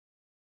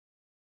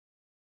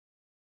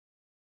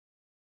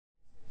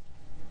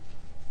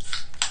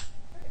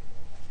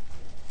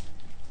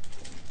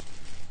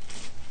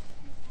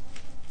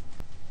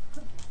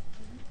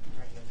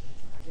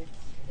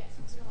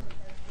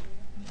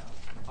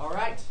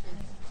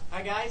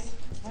Hi guys.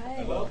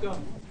 Hi.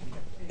 Welcome.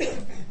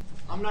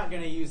 I'm not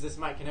going to use this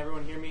mic. Can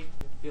everyone hear me?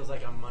 It feels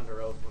like I'm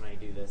under oath when I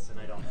do this, and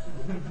I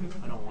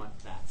don't want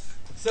that.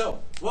 So,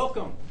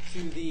 welcome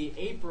to the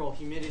April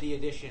humidity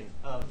edition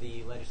of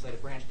the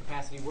Legislative Branch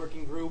Capacity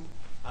Working Group,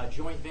 a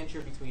joint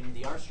venture between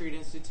the Art Street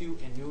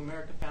Institute and New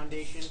America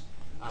Foundation.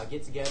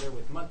 Get together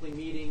with monthly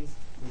meetings.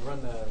 We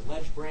run the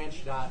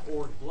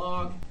legbranch.org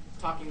blog,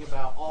 talking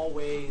about all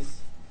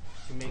ways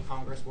to make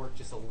Congress work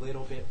just a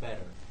little bit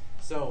better.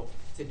 So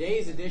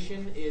today's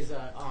edition is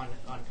on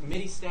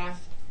committee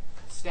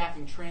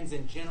staffing trends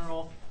in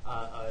general,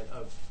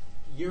 a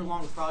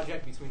year-long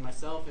project between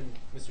myself and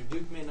Mr.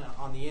 Dukeman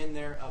on the end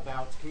there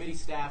about committee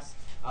staffs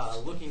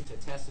looking to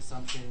test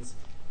assumptions,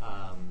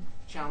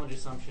 challenge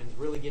assumptions,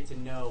 really get to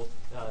know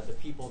the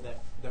people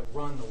that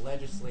run the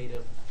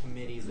legislative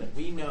committees that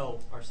we know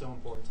are so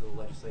important to the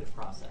legislative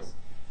process.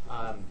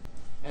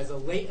 As a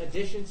late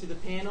addition to the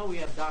panel, we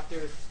have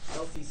Dr.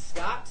 Elsie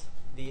Scott,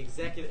 the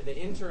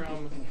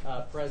interim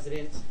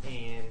president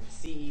and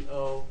CEO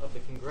of the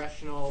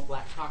Congressional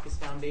Black Caucus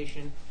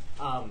Foundation.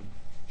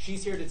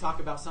 She's here to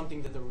talk about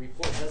something that the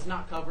report does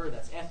not cover,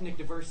 that's ethnic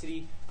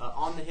diversity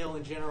on the Hill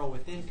in general,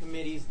 within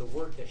committees, the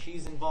work that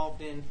she's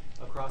involved in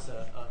across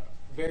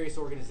various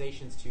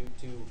organizations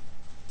to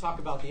talk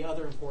about the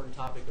other important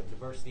topic of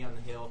diversity on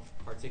the Hill,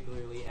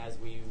 particularly as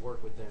we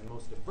work with the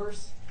most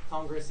diverse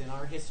Congress in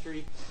our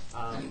history.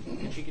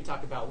 And she can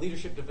talk about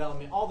leadership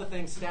development, all the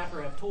things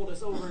staffer have told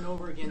us over and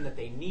over again that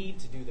they need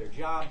to do their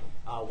job,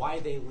 why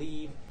they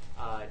leave,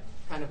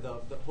 kind of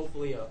the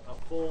hopefully a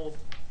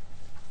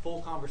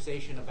full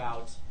conversation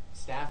about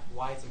staff,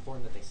 why it's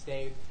important that they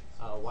stay,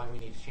 why we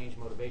need to change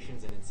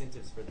motivations and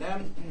incentives for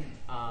them.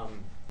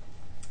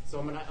 So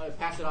I'm going to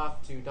pass it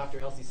off to Dr.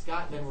 Elsie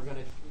Scott. Then we're going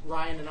to,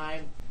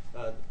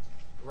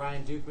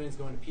 Ryan Dukeman is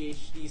going to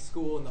PhD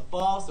school in the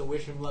fall, so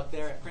wish him luck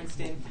there at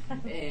Princeton.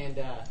 And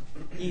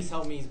he's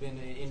helped me. He's been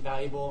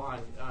invaluable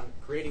on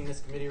creating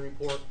this committee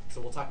report. So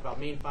we'll talk about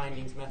main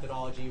findings,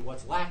 methodology,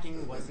 what's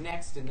lacking, what's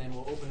next, and then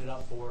we'll open it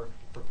up for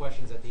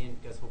questions at the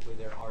end because hopefully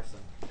there are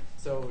some.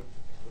 So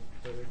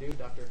without further ado,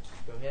 Doctor,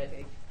 go ahead.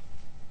 Okay.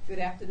 Good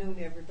afternoon,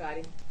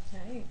 everybody.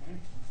 Hey.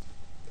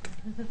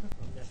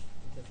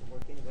 It doesn't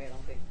work anyway, I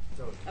don't think.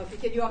 So, Okay,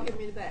 can you all hear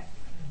me in the back?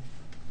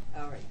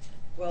 All right.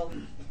 Well,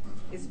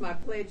 it's my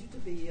pleasure to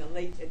be a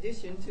late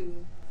addition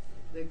to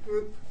the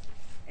group.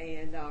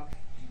 And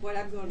what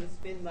I'm going to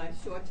spend my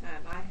short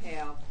time, I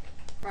have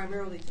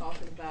primarily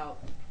talking about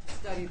a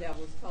study that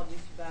was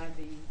published by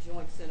the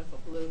Joint Center for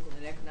Political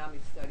and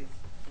Economic Studies,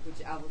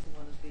 which I was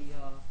one of the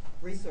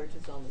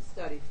researchers on the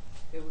study.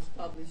 It was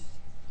published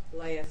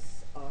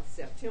last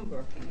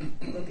September,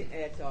 looking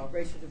at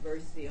racial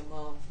diversity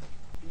among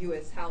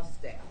U.S. House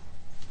staff.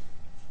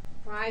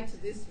 Prior to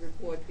this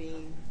report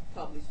being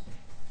published,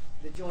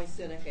 the Joint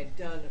Center had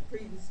done a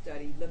previous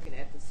study looking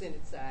at the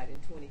Senate side in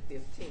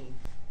 2015.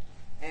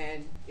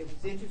 And it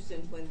was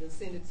interesting when the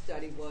Senate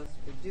study was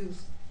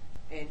produced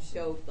and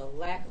showed the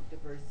lack of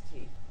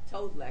diversity,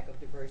 total lack of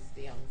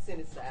diversity on the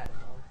Senate side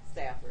among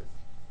staffers.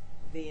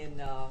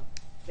 Then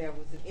there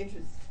was an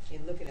interest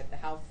in looking at the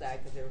House side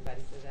because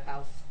everybody said the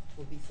House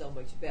would be so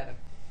much better.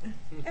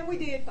 And we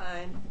did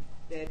find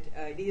that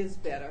it is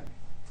better,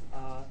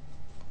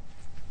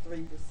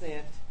 3%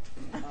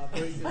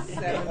 versus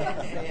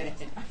 7%.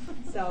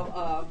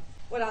 So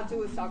what I'll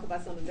do is talk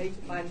about some of the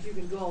major findings. You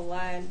can go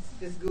online,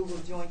 just Google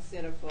Joint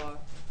Center for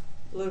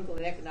Political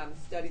and Economic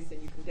Studies,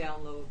 and you can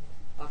download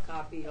a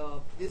copy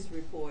of this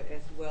report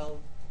as well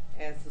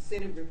as the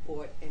Senate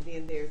report. And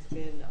then there's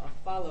been a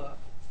follow-up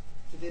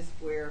to this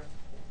where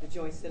the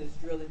Joint Center is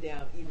drilling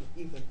down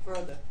even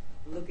further,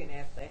 looking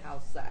at the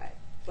House side.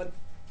 But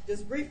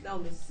just briefly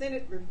on the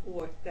Senate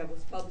report that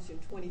was published in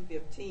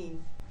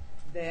 2015,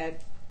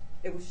 that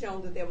it was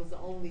shown that there was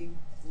only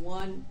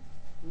one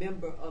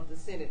member of the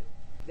Senate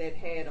that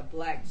had a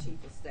black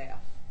chief of staff,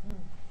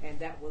 and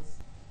that was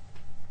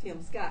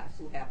Tim Scott,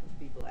 who happened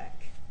to be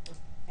black.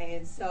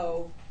 And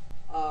so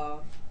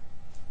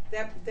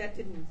that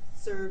didn't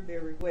serve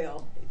very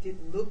well. It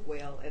didn't look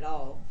well at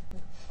all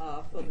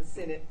for the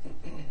Senate.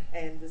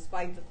 And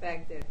despite the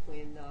fact that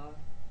when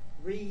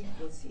Reid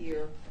was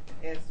here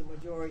as the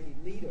majority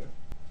leader,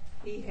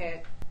 he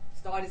had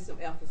started some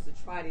efforts to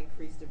try to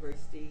increase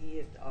diversity. He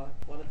had,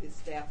 one of his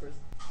staffers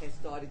had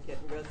started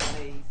getting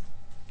resumes,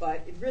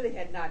 but it really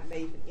had not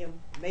made a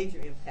major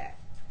impact.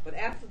 But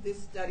after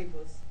this study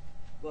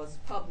was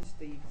published,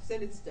 the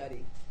Senate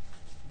study,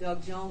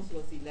 Doug Jones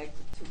was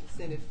elected to the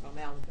Senate from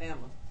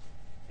Alabama.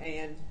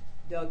 And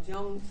Doug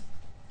Jones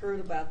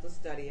heard about the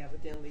study,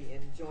 evidently,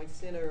 and Joint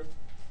Center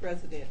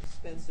President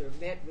Spencer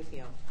met with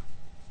him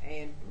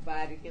and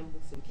provided him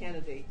with some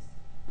candidates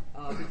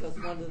because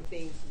one of the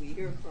things we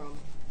hear from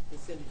the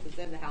senators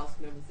and the House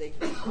members, they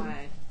can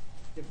find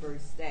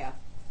diverse staff.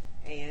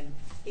 And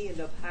he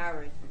ended up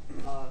hiring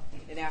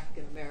an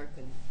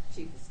African-American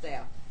chief of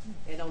staff.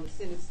 And on the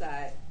Senate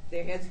side,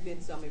 there has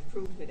been some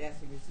improvement as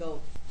a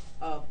result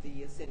of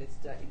the Senate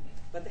study.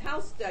 But the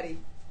House study,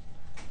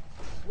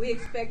 we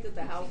expected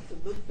the House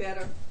to look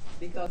better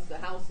because the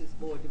House is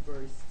more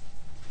diverse.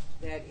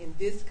 that in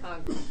this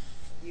Congress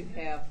you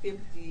have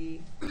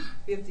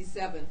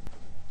 57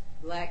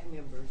 black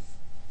members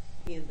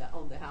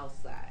on the House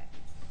side,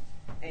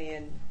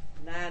 and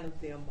 9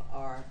 of them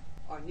are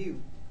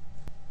new.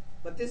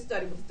 But this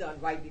study was done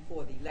right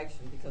before the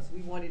election because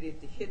we wanted it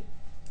to hit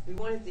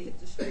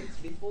the streets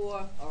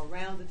before or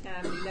around the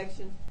time of the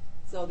election,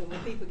 so that when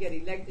people get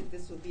elected,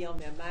 this would be on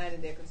their mind,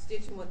 and their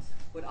constituents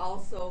would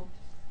also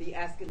be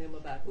asking them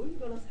about who you're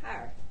going to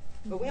hire.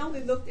 But we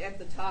only looked at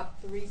the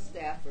top 3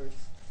 staffers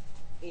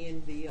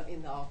in the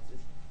offices.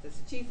 That's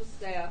the chief of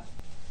staff,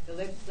 the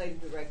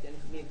legislative director, and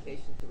the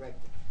communications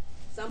director.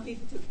 Some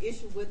people took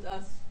issue with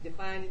us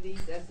defining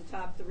these as the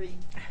top 3,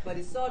 but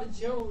it's sort of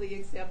generally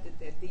accepted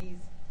that these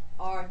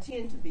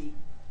tend to be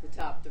the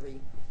top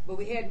 3. But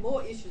we had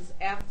more issues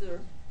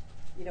after,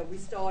 we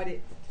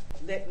started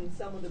letting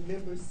some of the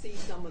members see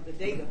some of the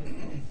data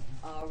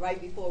right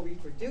before we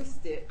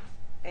produced it,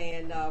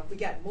 and we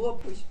got more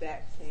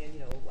pushback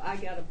saying, I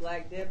got a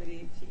black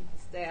deputy chief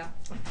of staff,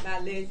 my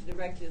legislative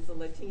director is a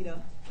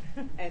Latina,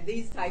 and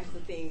these types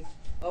of things.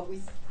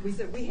 We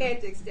said we had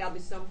to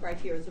establish some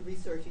criteria as a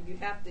researcher. You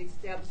have to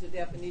establish a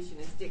definition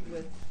and stick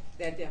with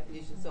that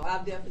definition. So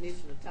our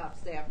definition of top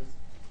staffers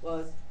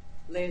was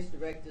legislative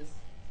directors,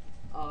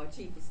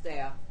 chief of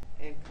staff,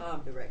 and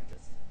comm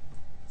directors.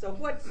 So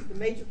what's the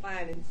major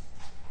findings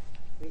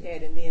we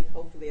had, and then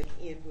hopefully at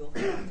the end we'll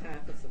have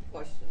time for some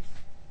questions.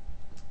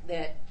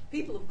 That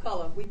people of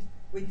color,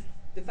 we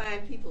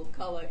define people of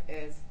color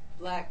as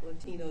black,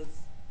 Latinos,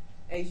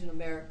 Asian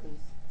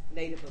Americans,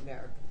 Native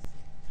Americans.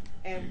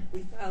 And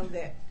we found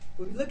that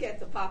when we look at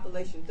the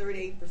population,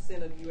 38%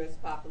 of the U.S.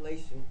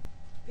 population,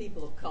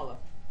 people of color,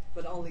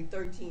 but only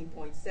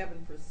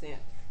 13.7%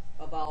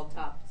 of all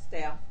top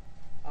staff,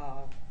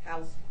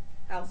 house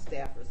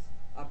staffers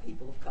are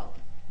people of color.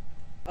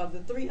 Of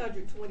the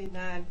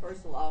 329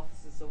 personal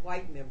offices of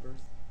white members,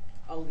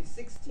 only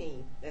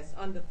 16, that's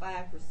under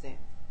 5%,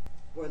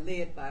 were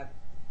led by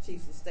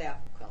chiefs of staff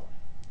of color.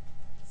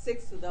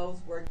 6 of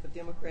those worked for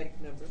Democratic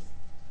members,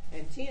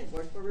 and 10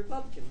 worked for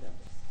Republican members.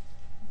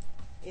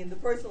 In the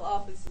personal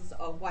offices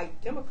of white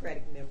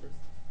Democratic members,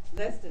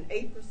 less than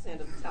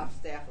 8% of the top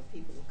staff are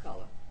people of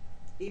color,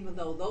 even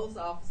though those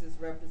offices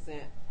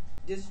represent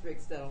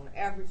districts that on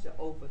average are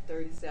over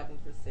 37%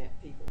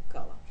 people of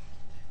color.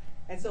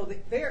 And so the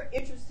very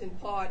interesting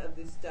part of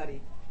this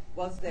study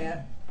was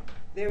that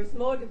there is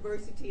more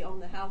diversity on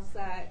the House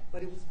side,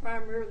 but it was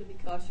primarily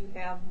because you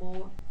have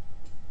more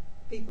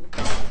people of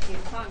color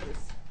in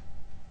Congress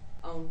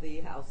on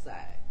the House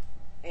side,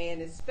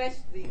 and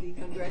especially the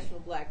Congressional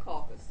Black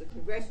Caucus. The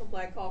Congressional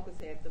Black Caucus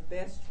had the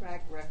best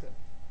track record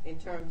in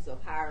terms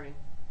of hiring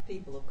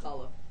people of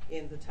color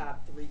in the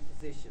top 3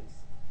 positions.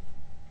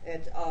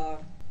 And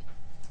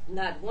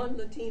not one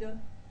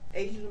Latina,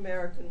 Asian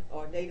American,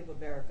 or Native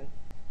American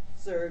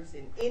serves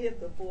in any of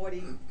the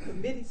 40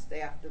 committee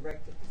staff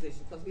director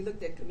positions, because we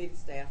looked at committee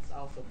staffs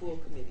also, full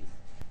committees,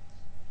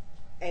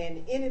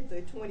 and any of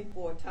the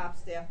 24 top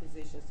staff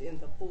positions in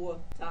the 4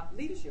 top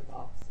leadership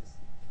offices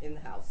in the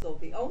House. So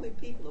the only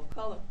people of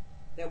color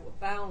that were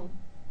found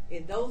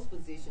in those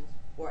positions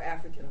were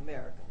African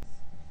Americans.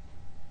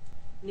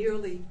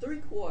 Nearly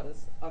 3/4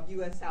 of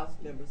U.S. House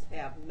members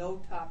have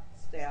no top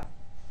staff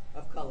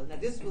of color. Now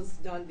this was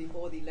done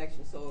before the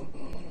election, so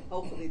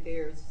hopefully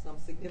there's some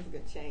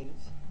significant change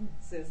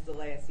since the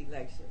last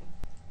election.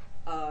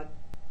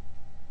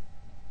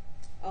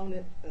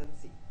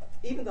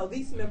 Even though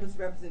these members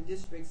represent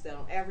districts that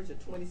on average are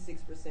 26%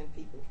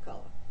 people of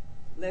color,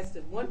 less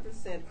than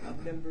 1%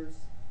 of members,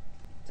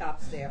 top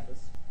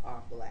staffers,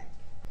 are black.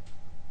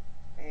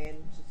 And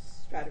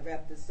just try to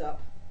wrap this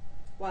up.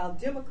 While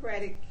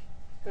Democratic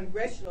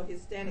Congressional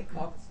Hispanic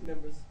Caucus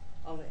members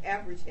on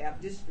average have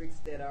districts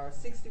that are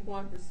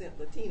 61%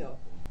 Latino,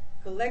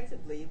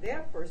 collectively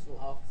their personal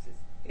offices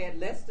had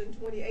less than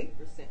 28%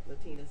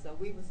 Latino, so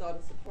we were sort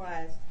of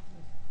surprised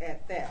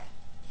at that.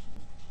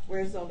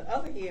 Whereas on the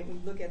other hand, when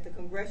we look at the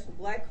Congressional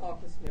Black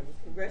Caucus members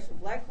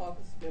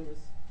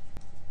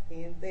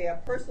in their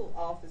personal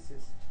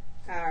offices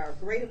hire a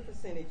greater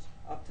percentage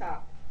of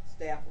top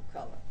staff of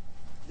color,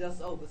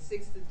 just over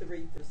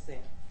 63%.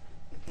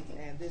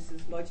 And this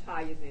is much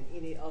higher than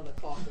any other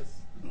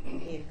caucus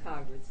in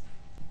Congress.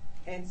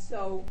 And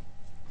so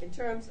in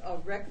terms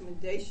of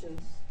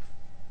recommendations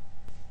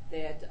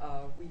that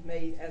we've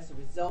made as a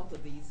result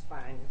of these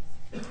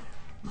findings,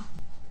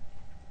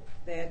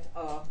 that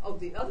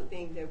the other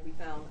thing that we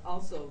found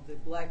also, the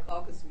Black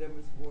Caucus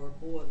members were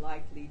more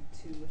likely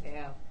to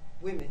have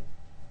women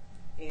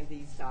in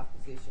these top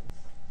positions.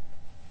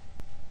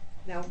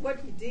 Now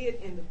what we did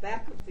in the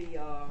back of the,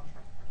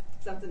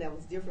 something that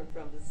was different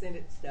from the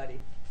Senate study,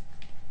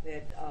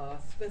 that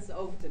Spencer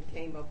Overton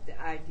came up with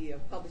the idea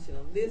of publishing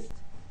a list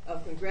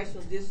of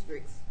congressional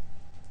districts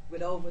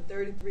with over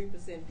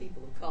 33%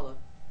 people of color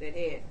that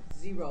had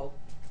 0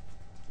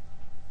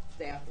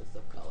 staffers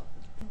of color.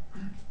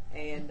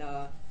 And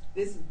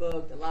this has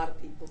bugged a lot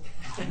of people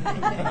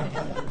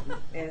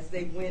as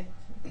they went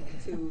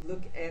to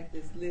look at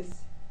this list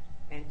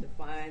and to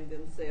find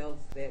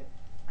themselves that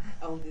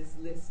on this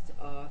list,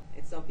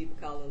 and some people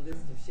call it a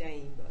list of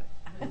shame, but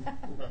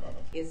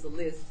it's a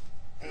list.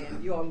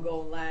 And you all can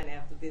go online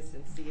after this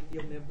and see if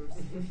your members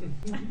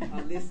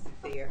are listed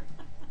there.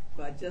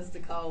 But just to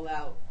call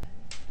out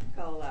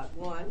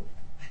one,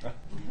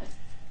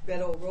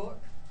 Beto O'Rourke.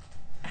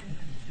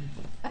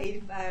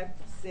 85%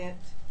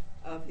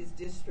 of his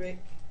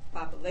district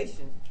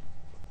population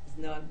is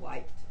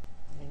non-white,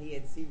 and he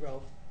had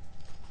 0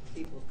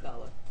 people of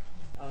color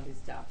on his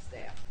top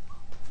staff.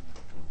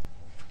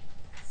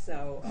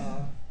 So,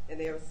 and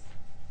there's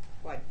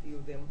quite a few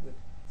of them with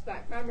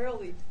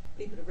primarily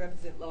people that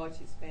represent large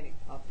Hispanic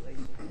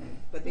population.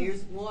 But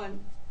there's one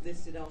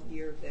listed on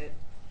here that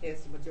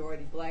has the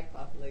majority black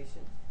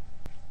population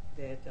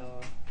that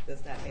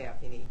does not have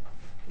any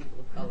people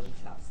of color in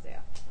top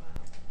staff.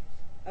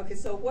 Okay,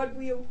 so what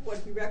we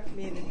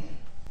recommended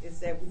is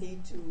that we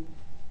need to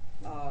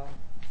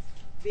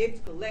be able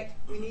to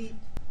collect. We need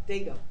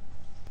data.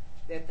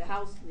 That the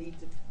House needs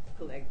to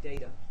collect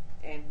data,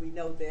 and we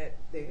know that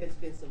there has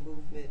been some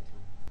movement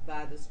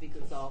by the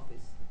Speaker's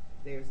office.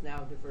 There's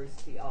now a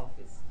diversity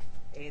office,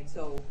 and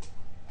so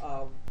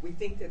we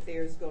think that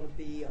there's going to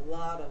be a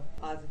lot of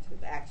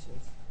positive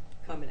actions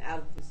coming out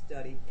of this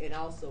study, and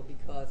also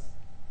because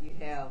you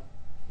have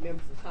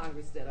members of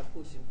Congress that are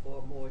pushing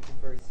for more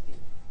diversity.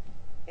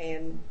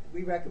 And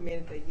we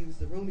recommend they use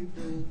the Rooney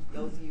Rule.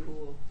 Those of you who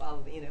will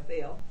follow the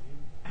NFL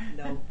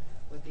know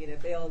what the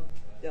NFL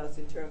does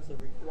in terms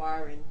of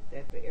requiring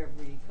that for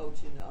every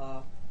coaching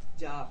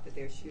job that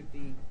there should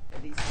be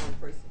at least one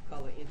person of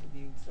color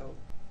interviewed. So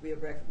we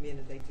have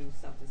recommended they do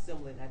something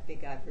similar, and I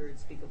think I've heard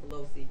Speaker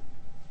Pelosi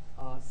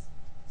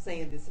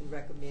saying this and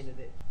recommended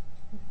it.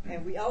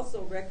 And we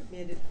also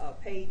recommended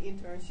paid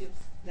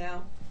internships.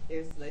 Now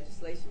there's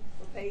legislation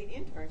for paid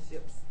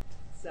internships.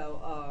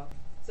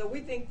 So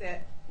we think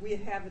that we're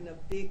having a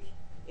big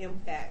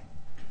impact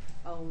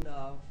on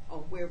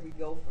where we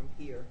go from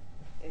here.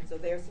 And so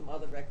there's some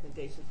other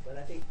recommendations, but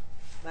I think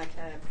my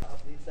time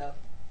probably is up.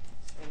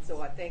 And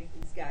so I thank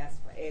these guys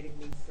for adding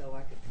me so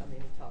I could come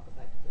in and talk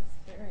about this.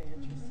 Very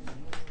interesting.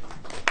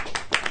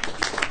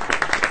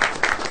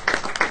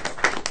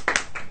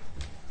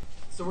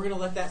 So we're going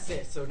to let that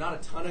sit. So not a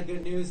ton of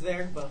good news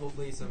there, but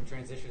hopefully some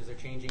transitions are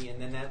changing.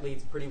 And then that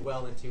leads pretty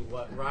well into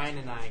what Ryan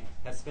and I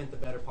have spent the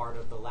better part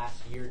of the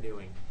last year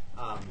doing.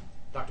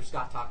 Dr.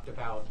 Scott talked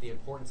about the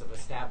importance of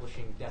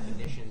establishing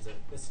definitions, of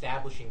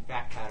establishing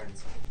fact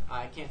patterns.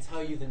 I can't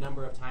tell you the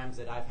number of times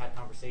that I've had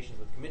conversations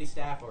with committee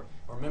staff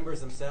or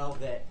members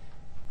themselves that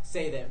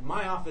say that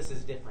my office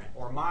is different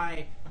or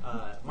my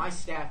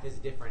staff is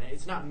different.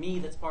 It's not me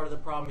that's part of the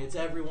problem, it's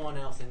everyone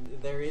else. And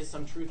there is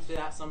some truth to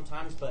that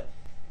sometimes, but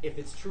if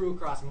it's true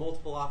across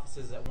multiple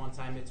offices at one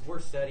time, it's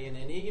worth studying.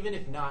 And even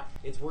if not,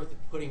 it's worth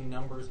putting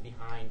numbers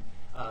behind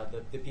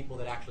the people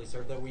that actually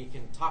serve, that we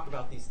can talk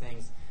about these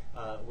things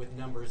with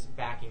numbers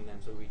backing them,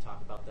 so we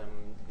talk about them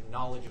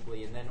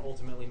knowledgeably and then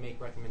ultimately make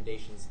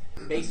recommendations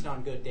based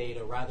on good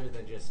data rather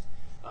than just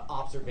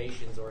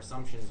observations or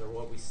assumptions or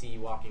what we see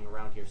walking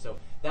around here. So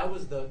that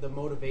was the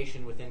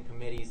motivation within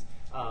committees.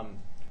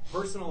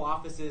 Personal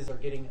offices are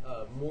getting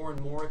more and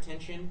more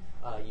attention.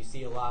 You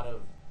see a lot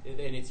of, and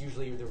it's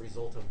usually the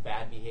result of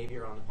bad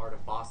behavior on the part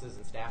of bosses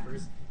and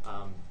staffers.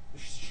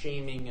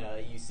 Shaming,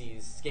 you see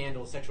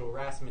scandals, sexual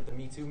harassment, the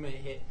Me Too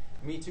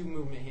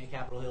movement hit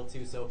Capitol Hill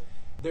too. So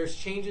there's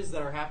changes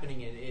that are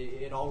happening, and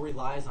it all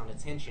relies on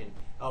attention.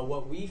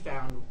 What we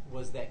found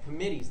was that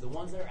committees, the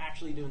ones that are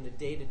actually doing the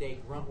day-to-day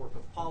grunt work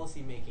of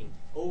policy making,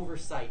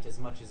 oversight as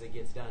much as it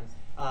gets done,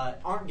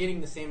 aren't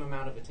getting the same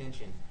amount of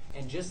attention.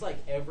 And just like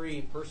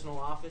every personal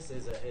office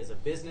is a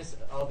business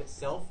of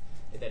itself,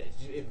 that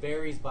it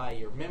varies by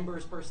your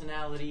members'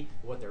 personality,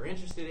 what they're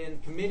interested in,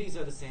 committees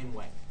are the same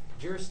way.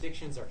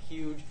 Jurisdictions are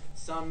huge.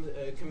 Some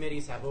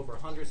committees have over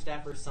 100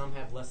 staffers, some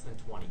have less than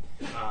 20.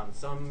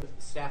 Some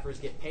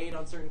staffers get paid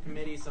on certain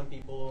committees, some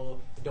people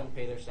don't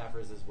pay their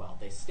staffers as well.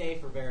 They stay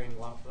for varying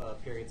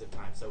periods of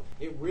time. So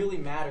it really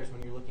matters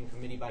when you're looking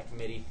committee by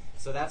committee.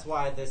 So that's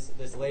why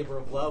this labor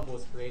of love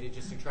was created,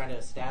 just to try to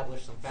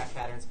establish some fact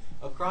patterns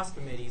across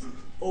committees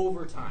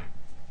over time.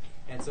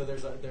 And so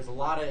there's a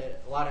lot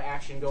of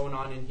action going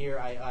on in here.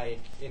 I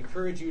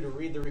encourage you to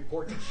read the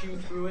report, to chew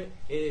through it.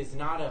 It is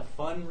not a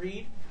fun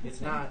read. It's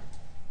not,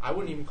 I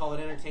wouldn't even call it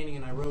entertaining,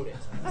 and I wrote it.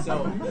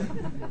 So,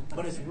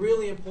 but it's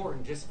really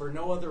important, just for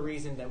no other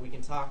reason, that we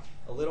can talk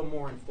a little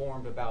more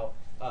informed about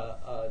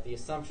the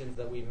assumptions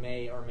that we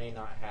may or may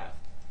not have.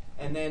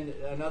 And then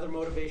another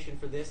motivation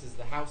for this is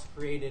the House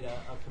created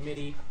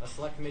a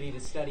select committee to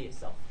study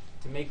itself,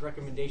 to make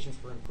recommendations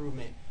for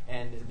improvement.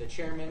 And the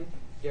chairman,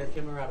 Derek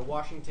Kimler out of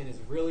Washington, is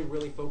really,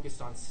 really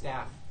focused on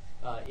staff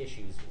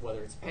issues,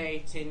 whether it's pay,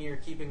 tenure,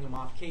 keeping them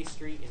off K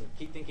Street, and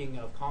keep thinking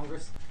of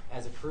Congress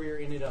as a career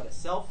in and of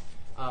itself,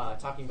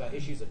 talking about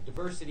issues of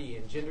diversity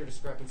and gender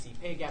discrepancy,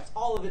 pay gaps.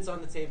 All of it's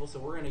on the table, so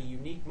we're in a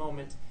unique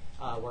moment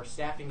where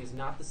staffing is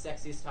not the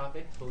sexiest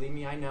topic. Believe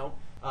me, I know,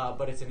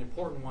 but it's an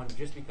important one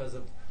just because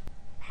of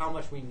how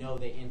much we know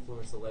they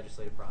influence the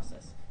legislative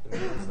process. The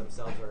mayors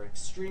themselves are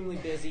extremely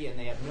busy, and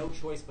they have no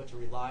choice but to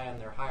rely on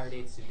their hire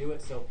dates to do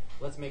it. So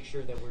let's make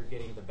sure that we're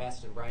getting the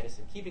best and brightest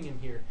and keeping them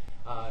here,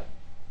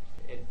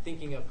 and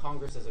thinking of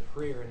Congress as a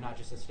career and not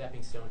just a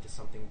stepping stone to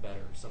something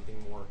better, something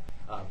more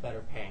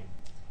better paying.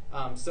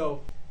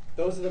 So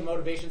those are the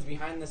motivations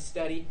behind this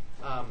study.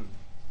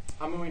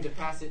 I'm going to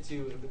pass it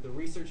to the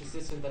research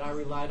assistant that I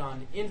relied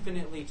on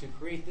infinitely to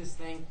create this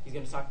thing. He's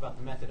going to talk about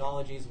the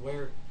methodologies,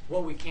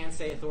 what we can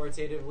say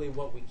authoritatively,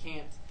 what we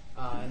can't,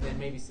 and then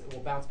maybe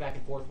we'll bounce back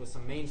and forth with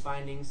some main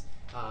findings,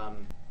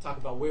 talk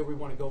about where we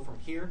want to go from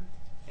here,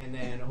 and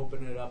then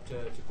open it up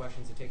to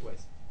questions and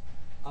takeaways.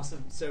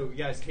 Awesome. So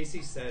yeah, as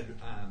Casey said,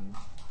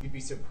 you'd be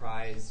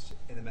surprised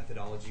in the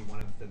methodology. One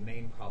of the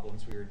main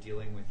problems we were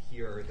dealing with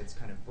here that's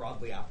kind of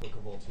broadly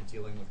applicable to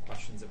dealing with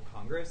questions of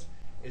Congress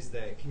is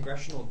that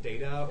congressional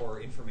data or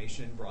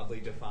information broadly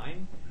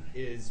defined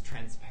is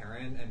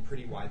transparent and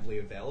pretty widely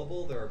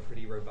available. There are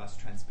pretty robust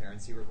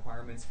transparency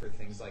requirements for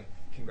things like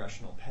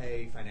congressional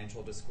pay,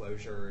 financial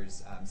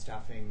disclosures,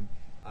 staffing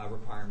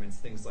requirements,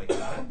 things like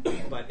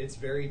that. But it's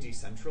very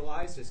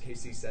decentralized. As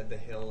Casey said, the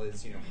Hill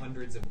is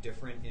hundreds of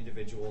different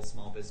individual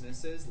small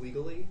businesses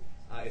legally.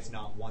 It's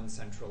not one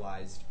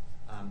centralized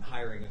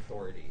hiring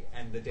authority,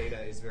 and the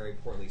data is very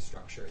poorly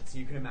structured. So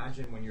you can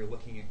imagine when you're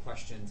looking at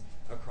questions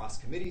across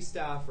committee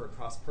staff or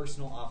across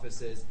personal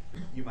offices,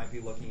 you might be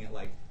looking at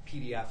like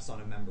PDFs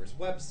on a member's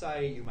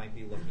website, you might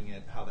be looking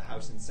at how the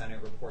House and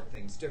Senate report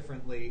things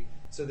differently.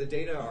 So the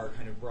data are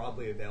kind of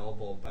broadly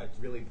available but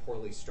really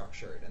poorly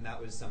structured, and that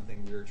was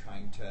something we were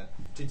trying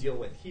to deal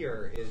with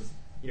here. Is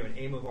an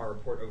aim of our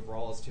report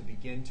overall is to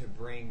begin to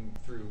bring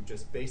through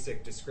just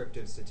basic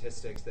descriptive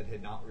statistics that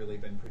had not really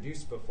been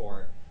produced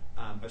before,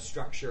 a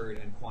structured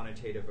and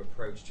quantitative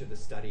approach to the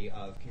study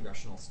of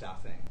congressional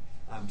staffing,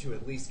 to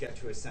at least get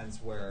to a sense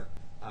where,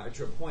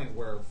 to a point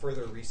where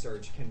further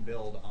research can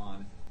build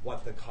on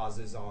what the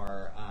causes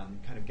are,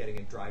 kind of getting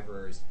at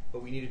drivers,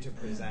 but we needed to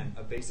present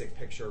a basic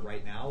picture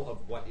right now of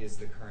what is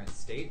the current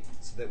state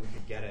so that we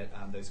could get at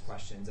those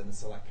questions, and the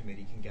select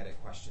committee can get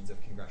at questions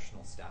of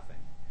congressional staffing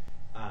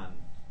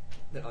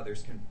that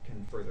others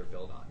can further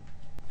build on.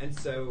 And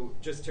so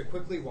just to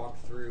quickly walk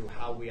through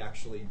how we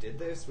actually did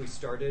this, we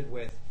started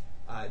with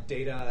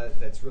data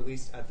that's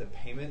released at the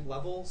payment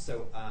level,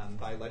 so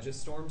by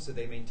Legistorm. So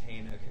they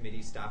maintain a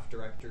committee staff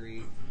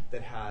directory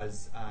that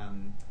has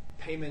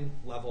payment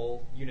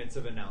level units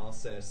of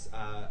analysis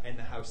in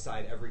the House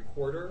side every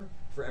quarter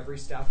for every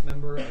staff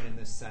member, and in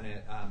the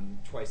Senate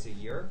twice a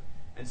year.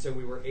 And so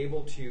we were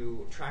able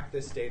to track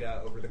this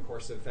data over the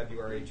course of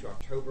February to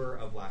October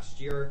of last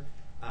year.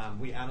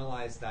 We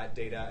analyzed that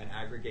data and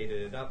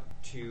aggregated it up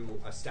to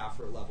a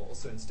staffer level.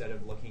 So instead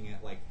of looking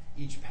at like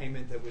each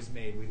payment that was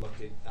made, we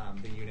looked at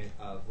the unit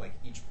of like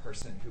each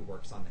person who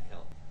works on the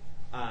Hill.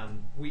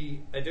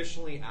 We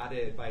additionally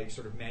added, by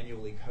sort of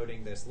manually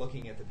coding this,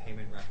 looking at the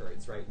payment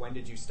records, right? When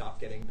did you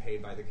stop getting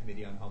paid by the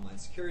Committee on Homeland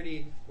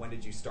Security? When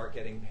did you start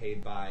getting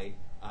paid by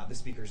the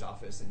Speaker's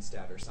office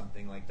instead, or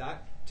something like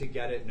that, to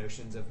get at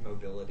notions of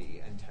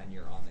mobility and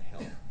tenure on the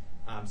Hill.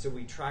 So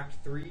we tracked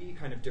 3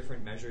 kind of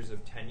different measures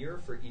of tenure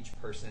for each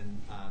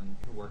person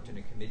who worked in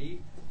a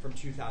committee from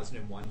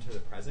 2001 to the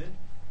present.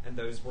 And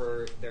those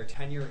were their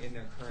tenure in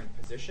their current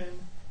position,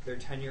 their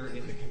tenure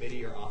in the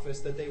committee or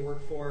office that they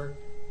work for,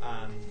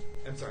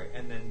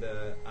 and then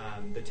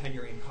the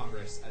tenure in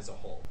Congress as a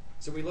whole.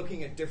 So we're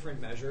looking at different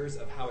measures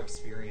of how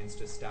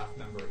experienced a staff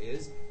member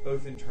is,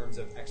 both in terms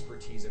of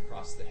expertise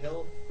across the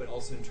Hill, but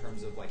also in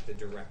terms of like the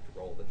direct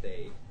role that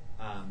they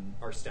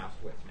are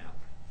staffed with now.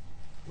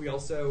 We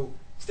also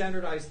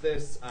standardized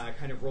this,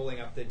 kind of rolling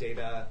up the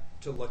data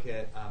to look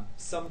at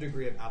some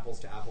degree of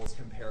apples-to-apples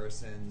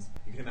comparisons.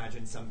 You can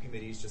imagine some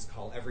committees just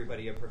call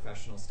everybody a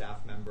professional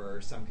staff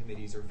member. Some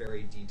committees are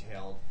very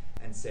detailed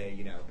and say,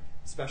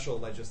 special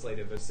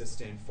legislative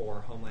assistant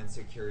for Homeland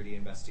Security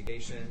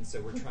investigations.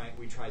 So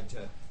we tried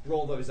to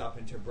roll those up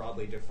into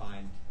broadly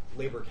defined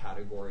labor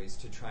categories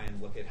to try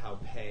and look at how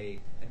pay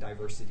and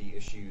diversity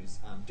issues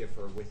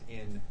differ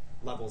within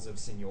levels of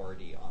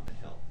seniority on the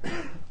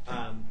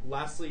Hill.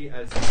 Lastly,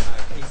 as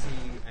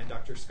Casey and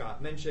Dr.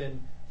 Scott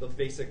mentioned, the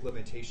basic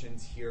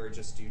limitations here are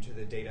just due to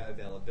the data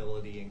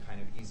availability and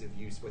kind of ease of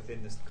use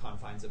within the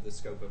confines of the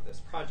scope of this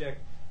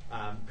project,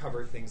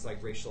 cover things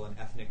like racial and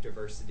ethnic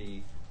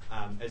diversity,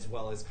 as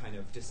well as kind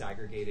of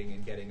disaggregating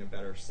and getting a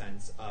better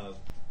sense of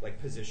like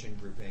position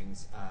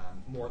groupings,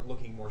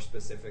 looking more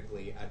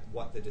specifically at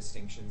what the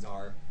distinctions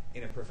are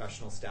in a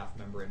professional staff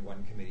member in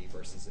one committee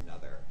versus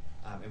another.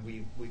 And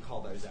we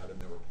call those out in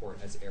the report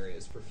as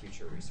areas for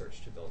future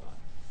research to build on.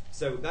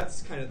 So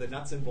that's kind of the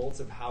nuts and bolts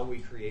of how we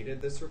created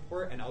this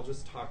report, and I'll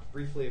just talk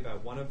briefly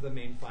about one of the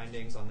main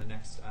findings on the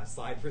next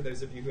slide for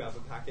those of you who have a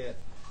packet.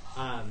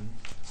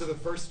 So the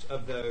first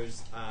of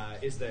those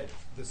is that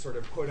the sort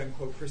of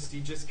quote-unquote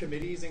prestigious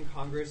committees in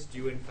Congress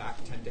do in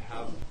fact tend to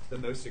have the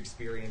most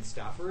experienced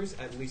staffers,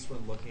 at least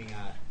when looking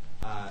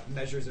at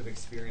measures of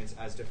experience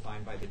as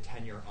defined by the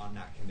tenure on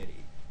that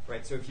committee.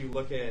 right? So if you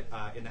look at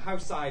in the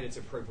House side, it's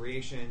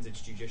appropriations,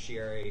 it's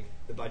judiciary,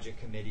 the budget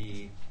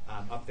committee.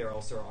 Up there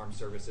also are armed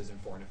services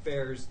and foreign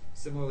affairs.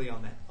 Similarly,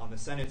 on the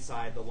Senate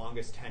side, the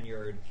longest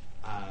tenured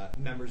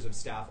members of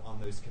staff on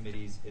those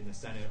committees in the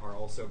Senate are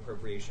also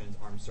appropriations,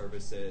 armed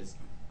services,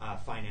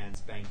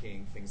 finance,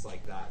 banking, things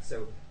like that.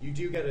 So you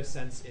do get a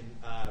sense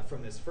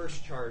from this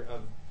first chart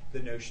of the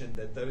notion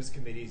that those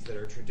committees that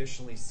are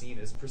traditionally seen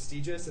as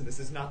prestigious, and this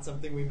is not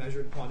something we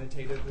measured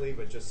quantitatively,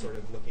 but just sort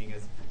of looking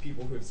as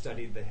people who have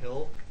studied the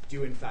Hill,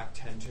 do in fact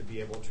tend to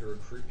be able to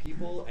recruit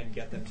people and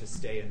get them to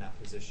stay in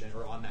that position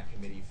or on that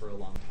committee for a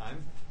long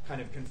time, kind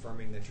of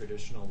confirming the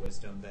traditional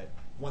wisdom that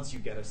once you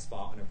get a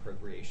spot on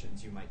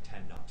appropriations, you might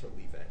tend not to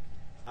leave it.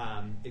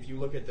 If you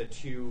look at the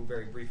two,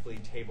 very briefly,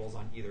 tables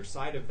on either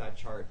side of that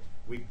chart,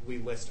 we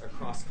list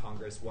across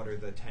Congress what are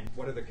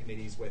the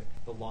committees with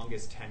the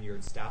longest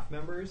tenured staff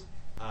members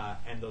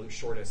and the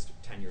shortest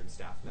tenured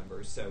staff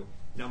members. So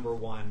number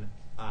 1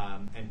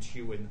 and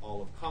 2 in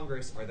all of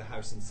Congress are the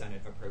House and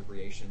Senate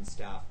appropriations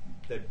staff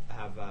that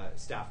have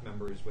staff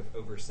members with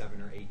over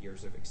 7 or 8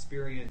 years of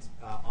experience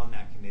on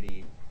that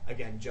committee.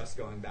 Again, just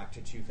going back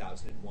to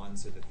 2001,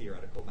 so the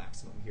theoretical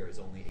maximum here is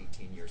only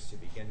 18 years to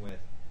begin with.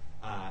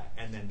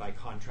 And then by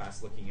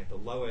contrast, looking at the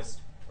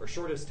lowest or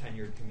shortest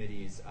tenured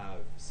committees,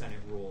 Senate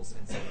Rules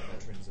and Senate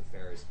Veterans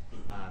Affairs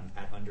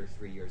at under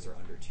 3 years or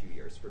under 2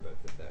 years for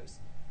both of those.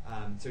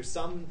 So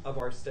some of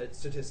our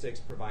statistics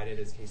provided,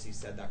 as Casey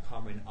said, that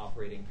common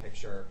operating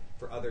picture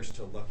for others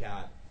to look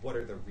at what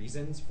are the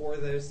reasons for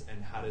this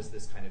and how does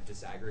this kind of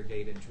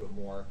disaggregate into a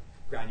more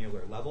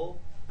granular level.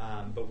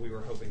 But we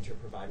were hoping to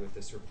provide with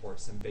this report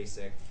some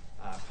basic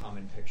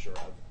common picture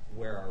of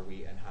where are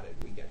we and how did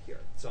we get here.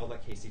 So I'll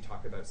let Casey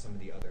talk about some of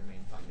the other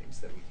main findings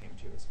that we came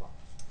to as well.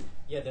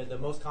 Yeah, the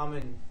most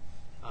common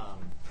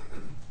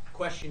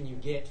question you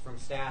get from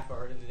staff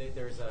are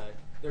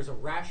there's a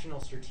rational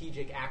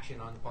strategic action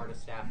on the part of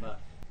staff.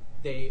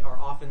 They are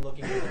often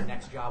looking for their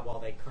next job while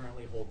they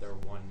currently hold their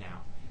one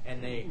now.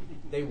 And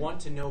they want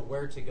to know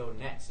where to go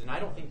next. And I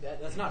don't think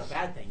that's not a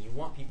bad thing. You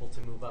want people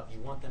to move up. You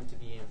want them to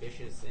be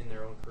ambitious in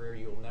their own career.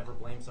 You will never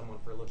blame someone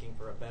for looking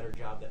for a better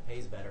job that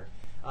pays better.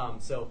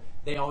 So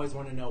they always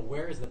want to know,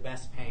 where is the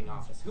best paying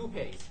office? Who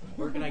pays?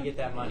 Where can I get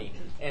that money?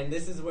 And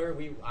this is where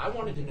I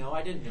wanted to know.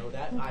 I didn't know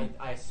that.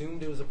 I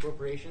assumed it was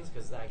appropriations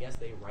because I guess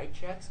they write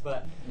checks.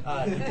 But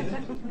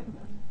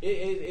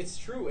it's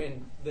true.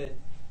 And that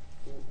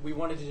we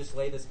wanted to just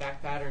lay this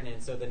fact pattern.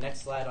 And so the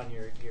next slide on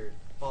your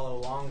follow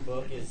along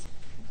book is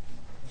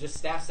just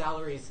staff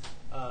salaries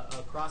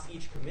across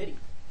each committee.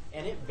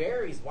 And it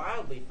varies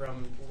wildly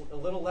from a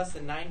little less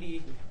than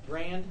 90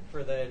 grand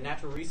for the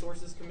Natural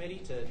Resources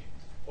Committee to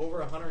over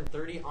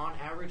 130 on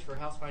average for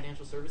House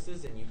Financial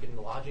Services, and you can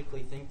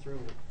logically think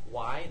through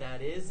why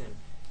that is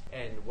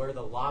and where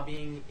the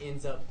lobbying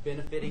ends up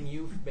benefiting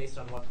you based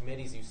on what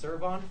committees you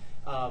serve on.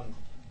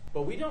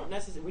 But we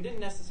didn't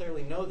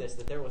necessarily know this,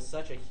 that there was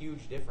such a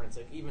huge difference,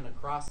 like even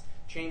across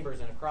chambers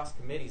and across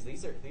committees.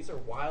 These are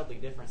wildly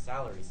different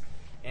salaries.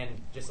 And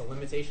just a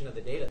limitation of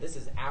the data, this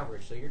is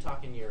average. So you're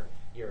talking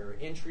your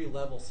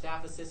entry-level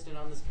staff assistant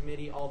on this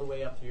committee all the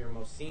way up to your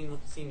most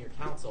senior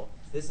counsel.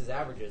 This is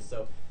averages.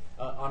 So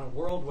on a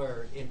world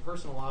where in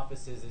personal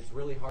offices it's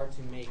really hard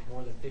to make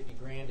more than 50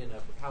 grand in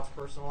a House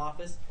personal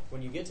office,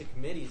 when you get to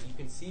committees, you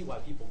can see why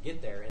people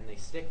get there and they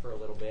stick for a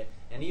little bit.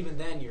 And even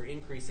then, you're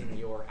increasing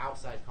your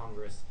outside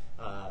Congress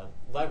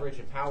leverage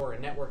and power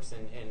and networks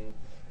and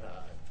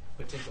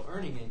potential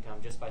earning income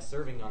just by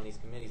serving on these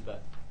committees.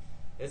 But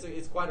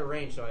it's quite a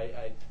range, so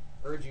I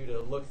urge you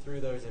to look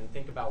through those and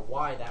think about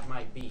why that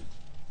might be.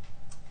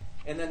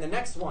 And then the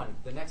next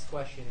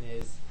question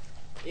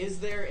is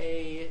there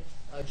a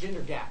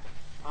gender gap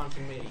on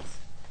committees?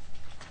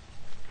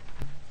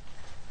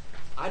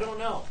 I don't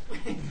know.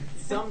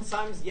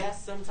 Sometimes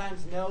yes,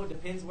 sometimes no,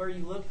 depends where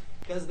you look,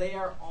 because they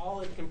are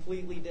all in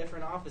completely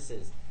different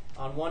offices.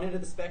 On one end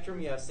of the spectrum,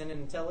 you have Senate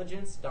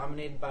Intelligence,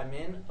 dominated by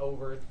men,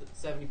 over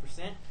 70%.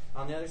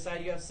 On the other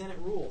side, you have Senate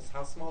Rules,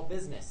 House Small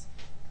Business.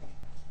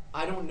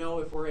 I don't know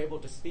if we're able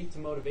to speak to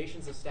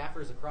motivations of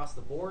staffers across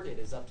the board. It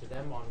is up to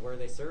them on where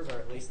they serve, or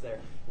at least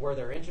where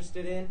they're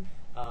interested in.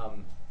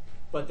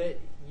 But that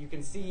you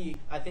can see,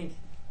 I think,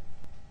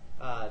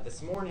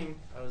 this morning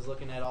I was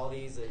looking at all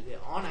these.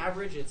 On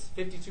average, it's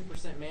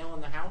 52% male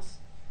in the House,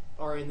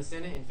 or in the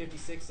Senate, and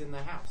 56% in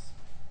the House.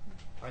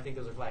 Or I think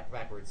those are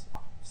backwards.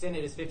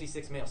 Senate is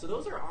 56 male. So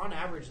those are on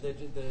average.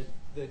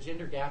 The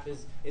gender gap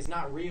is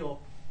not real,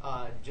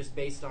 just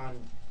based on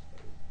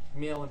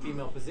male and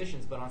female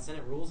positions, but on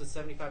Senate Rules it's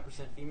 75%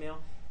 female.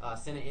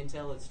 Senate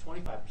Intel it's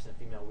 25%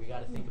 female. We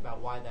got to think about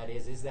why that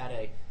is.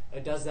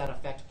 Does that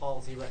affect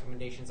policy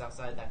recommendations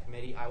outside that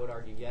committee? I would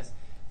argue yes.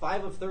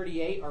 5 of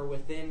 38 are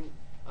within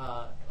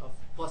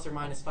plus or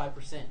minus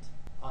 5%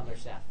 on their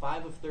staff.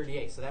 5 of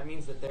 38. So that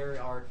means that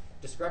there are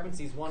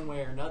discrepancies one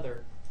way or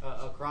another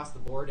across the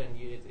board, and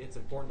it's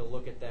important to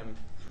look at them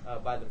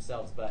by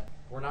themselves. But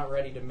we're not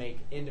ready to make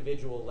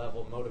individual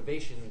level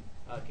motivation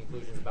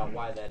conclusions about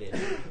why that is.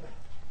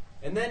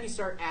 And then you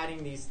start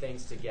adding these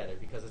things together,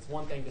 because it's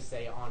one thing to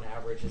say on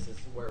average this is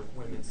where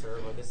women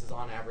serve, or this is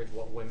on average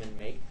what women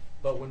make.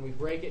 But when we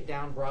break it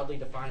down broadly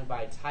defined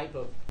by type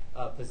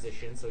of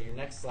position, so your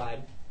next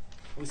slide,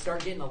 we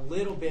start getting a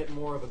little bit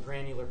more of a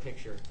granular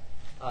picture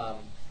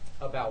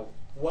about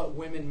what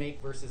women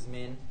make versus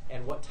men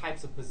and what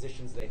types of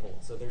positions they hold.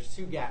 So there's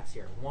two gaps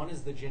here. One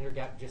is the gender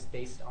gap, just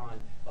based on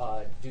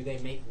do they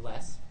make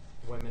less,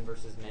 women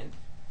versus men,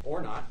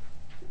 or not?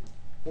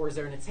 Or is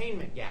there an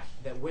attainment gap,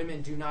 that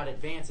women do not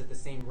advance at the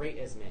same rate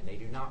as men? They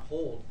do not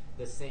hold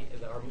the same,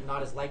 are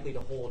not as likely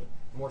to hold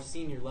more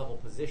senior level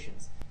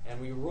positions.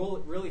 And we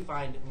really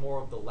find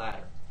more of the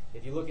latter.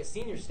 If you look at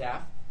senior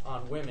staff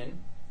on women,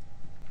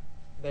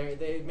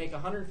 they make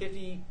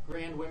 150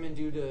 grand women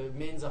due to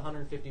men's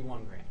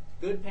 151 grand.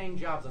 Good paying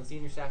jobs on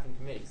senior staff and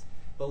committees.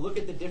 But look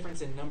at the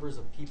difference in numbers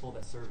of people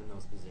that serve in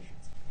those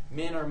positions.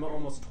 Men are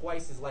almost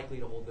twice as likely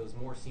to hold those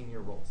more senior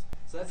roles.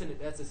 So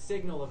that's a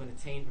signal of an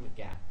attainment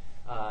gap.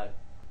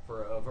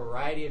 For a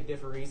variety of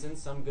different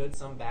reasons, some good,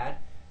 some bad.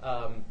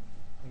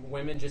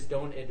 Women just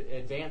don't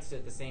advance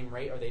at the same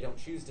rate, or they don't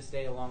choose to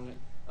stay along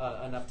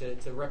enough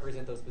to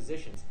represent those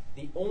positions.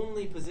 The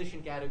only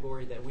position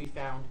category that we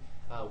found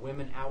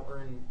women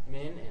out-earn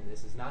men, and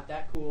this is not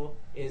that cool,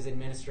 is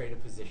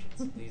administrative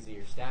positions. These are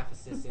your staff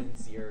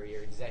assistants, your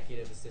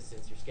executive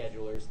assistants, your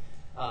schedulers.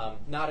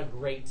 Not a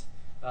great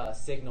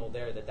signal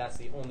there that's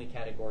the only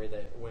category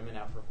that women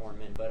outperform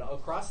men. But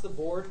across the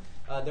board,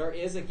 there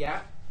is a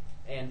gap.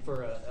 And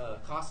for a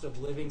cost of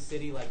living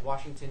city like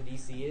Washington,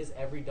 D.C. is,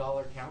 every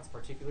dollar counts,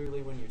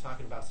 particularly when you're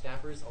talking about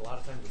staffers. A lot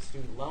of times with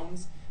student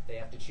loans, they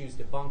have to choose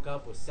to bunk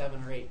up with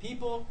 7 or 8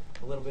 people.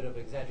 A little bit of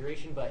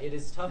exaggeration, but it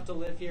is tough to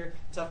live here,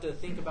 tough to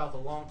think about the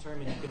long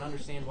term, and you can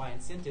understand why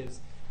incentives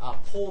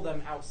pull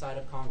them outside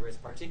of Congress,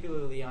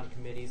 particularly on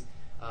committees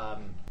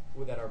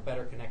that are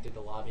better connected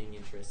to lobbying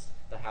interests.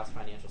 The House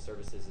Financial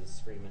Services is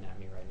screaming at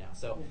me right now.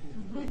 So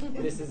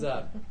this is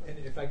a... And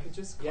if I could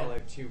just call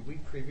out too, we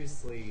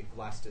previously,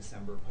 last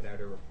December, put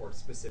out a report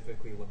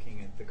specifically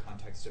looking at the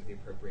context of the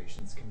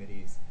appropriations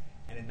committees.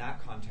 And in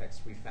that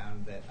context, we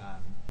found that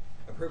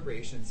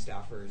appropriations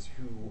staffers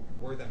who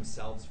were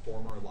themselves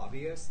former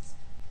lobbyists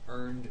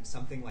earned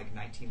something like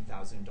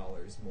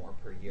 $19,000 more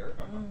per year.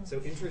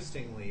 So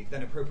interestingly,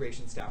 than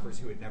appropriations staffers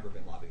who had never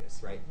been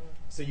lobbyists, right?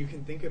 So you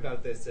can think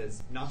about this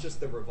as not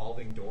just the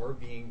revolving door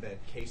being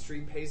that K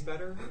Street pays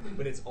better,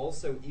 but it's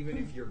also, even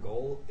if your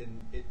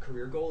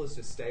career goal is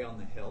to stay on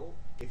the Hill,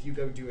 if you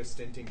go do a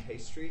stint in K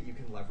Street, you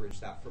can leverage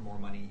that for more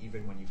money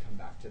even when you come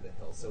back to the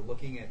Hill. So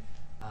looking at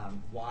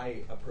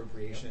why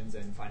appropriations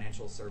and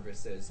financial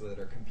services that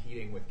are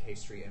competing with K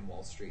Street and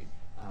Wall Street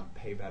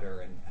pay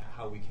better, and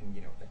how we can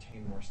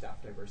attain more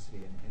staff diversity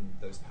in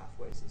those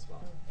pathways as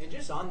well. And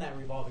just on that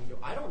revolving door,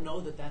 I don't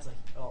know that that's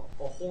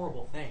a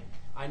horrible thing.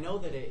 I know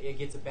that it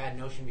gets a bad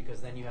notion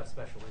because then you have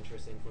special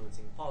interests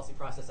influencing the policy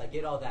process. I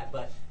get all that,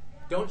 but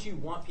don't you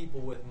want people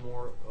with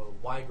more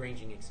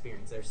wide-ranging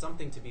experience? There's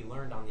something to be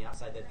learned on the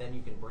outside that then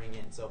you can bring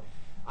in. So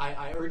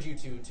I urge you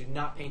to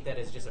not paint that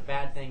as just a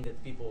bad thing,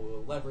 that people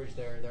will leverage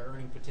their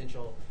earning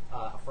potential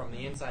from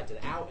the inside to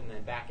the out and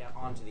then back out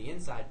onto the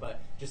inside,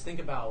 but just think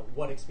about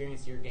what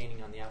experience you're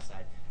gaining on the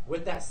outside.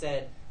 With that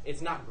said,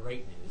 it's not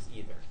great news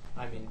either.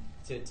 I mean,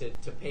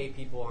 to pay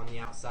people on the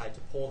outside,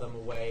 to pull them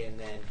away and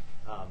then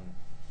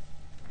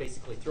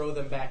basically throw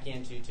them back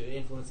in to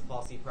influence the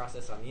policy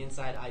process on the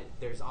inside,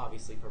 there's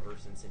obviously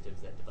perverse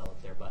incentives that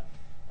develop there, but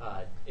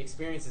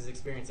experience is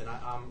experience, and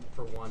I'm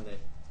for one that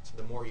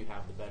the more you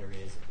have, the better it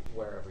is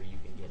wherever you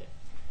can get it.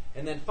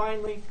 And then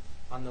finally,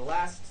 on the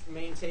last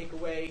main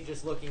takeaway,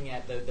 just looking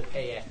at the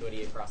pay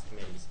equity across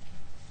committees.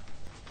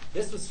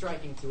 This was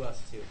striking to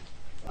us too.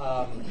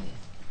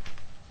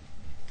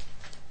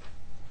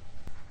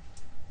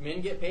 Men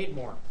get paid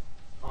more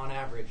on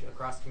average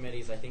across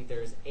committees. I think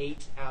there's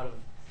 8 out of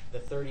the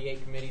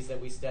 38 committees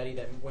that we study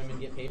that women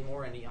get paid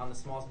more, and on the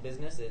small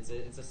business, it's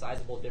a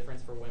sizable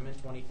difference for women,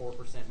 24%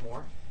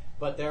 more.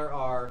 But there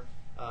are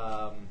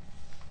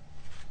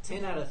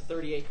 10 out of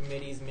 38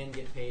 committees, men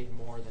get paid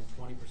more than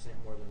 20%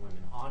 more than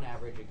women, on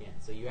average again.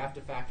 So you have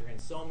to factor in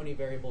so many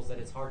variables that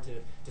it's hard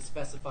to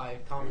specify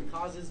common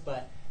causes,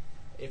 but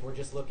if we're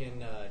just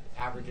looking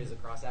averages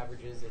across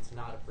averages, it's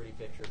not a pretty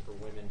picture for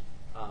women.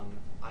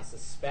 I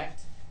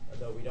suspect,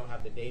 though we don't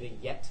have the data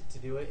yet to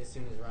do it, as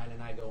soon as Ryan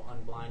and I go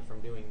unblind from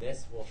doing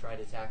this, we'll try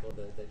to tackle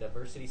the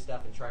diversity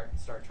stuff and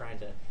start trying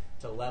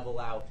to level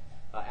out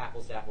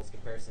apples to apples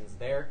comparisons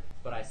there,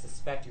 but I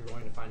suspect you're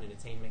going to find an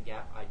attainment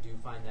gap. I do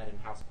find that in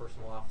House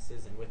personal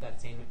offices, and with that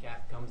attainment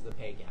gap comes the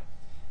pay gap.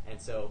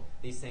 And so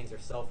these things are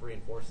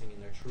self-reinforcing,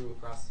 and they're true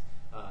across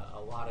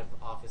a lot of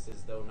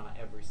offices, though not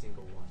every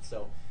single one.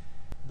 So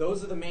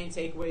those are the main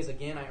takeaways.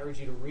 Again, I urge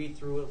you to read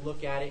through it,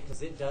 look at it,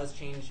 because it does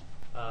change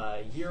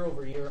year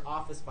over year,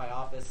 office by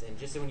office, and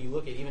just when you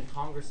look at even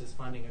Congress's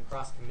funding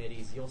across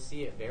committees, you'll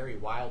see it vary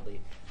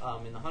wildly.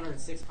 In the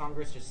 106th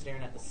Congress, just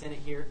staring at the Senate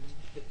here,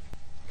 the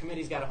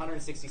committee's got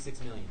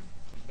 $166 million.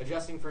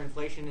 Adjusting for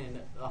inflation in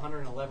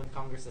 111th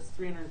Congress, that's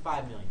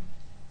 $305 million.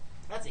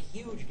 That's a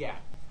huge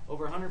gap,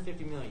 over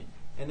 $150 million.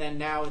 And then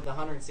now at the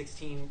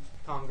 116th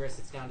Congress,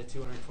 it's down to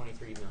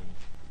 223 million.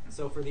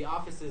 So for the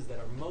offices that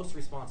are most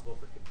responsible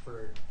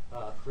for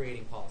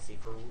creating policy,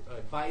 for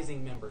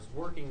advising members,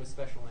 working with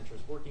special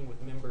interests, working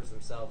with members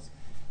themselves,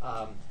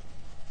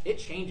 it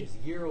changes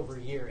year over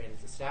year, and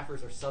the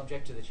staffers are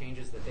subject to the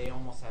changes that they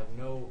almost have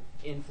no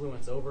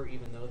influence over,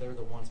 even though they're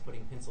the ones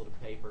putting pencil to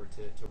paper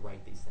to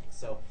write these things.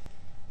 So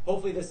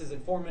hopefully this is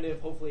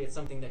informative. Hopefully it's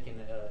something that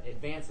can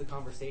advance the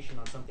conversation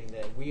on something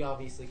that we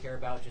obviously care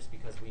about, just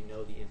because we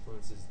know the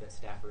influences that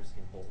staffers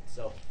can hold.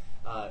 So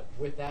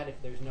with that, if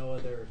there's no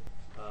other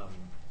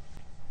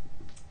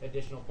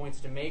additional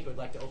points to make, I'd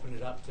like to open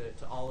it up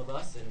to all of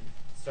us and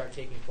start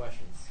taking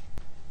questions.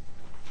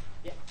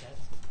 Yeah, Chad.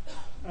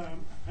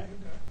 I have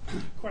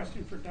a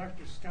question for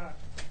Dr. Scott.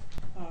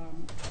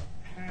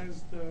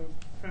 Has the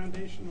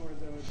Foundation or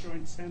the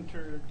Joint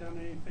Center done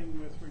anything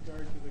with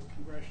regard to the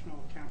Congressional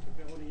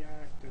Accountability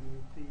Act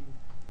and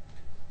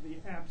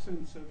the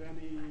absence of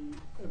any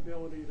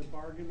ability to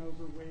bargain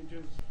over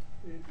wages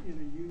in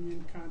a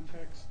union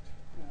context?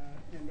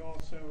 And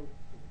also,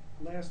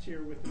 last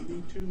year with the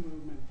Me Too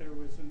movement, there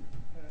was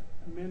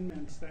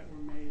amendments that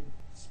were made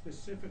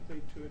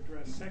specifically to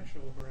address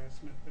sexual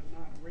harassment, but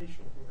not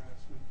racial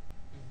harassment.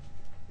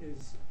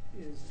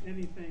 Is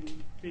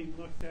anything being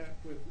looked at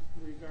with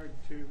regard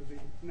to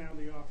now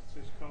the office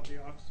is called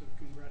the Office of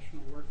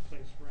Congressional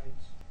Workplace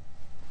Rights?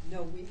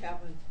 No, we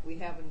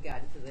haven't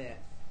gotten to that.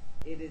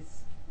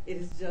 It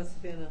has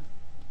just been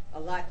a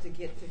lot to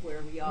get to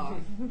where we are,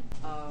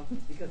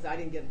 because I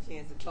didn't get a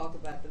chance to talk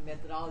about the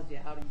methodology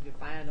of how do you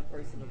define a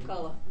person of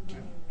color,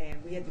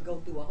 and we had to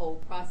go through a whole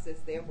process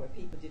there where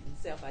people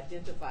didn't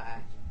self-identify.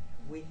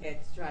 We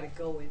had to try to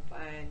go and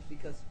find,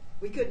 because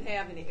we couldn't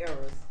have any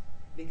errors,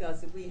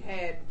 because if we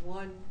had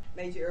one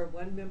major error,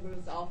 one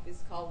member's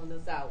office calling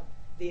us out,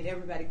 then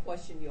everybody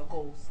questioned your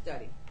whole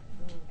study.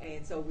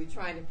 And so we're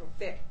trying to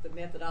perfect the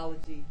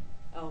methodology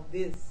of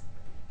this,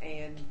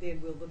 and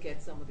then we'll look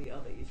at some of the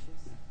other issues.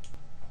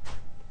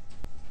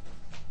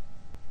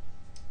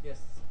 Yes,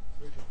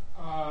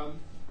 Richard.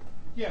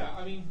 Yeah,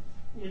 I mean,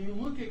 when you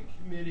look at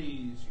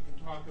committees, you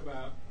can talk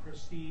about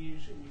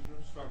prestige, and you can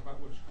also talk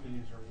about which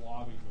committees are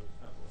lobbied most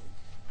heavily.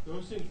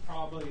 Those things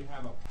probably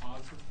have a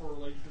positive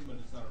correlation, but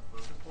it's not a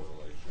perfect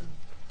correlation.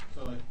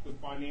 So like the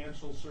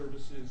Financial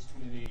Services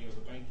Committee or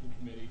the Banking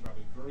Committee,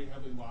 probably very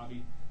heavily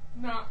lobbied,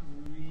 not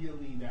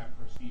really that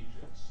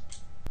prestigious.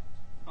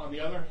 On the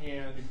other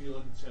hand, if you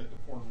look at, say,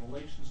 the Foreign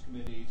Relations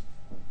Committees,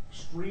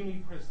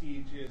 extremely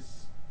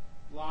prestigious,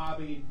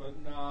 lobbied, but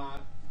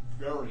not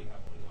very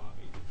heavily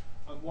lobbied.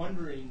 I'm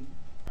wondering,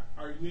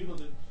 are you able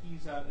to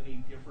tease out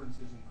any differences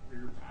in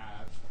career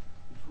paths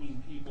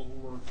between people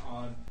who work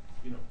on,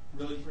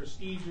 really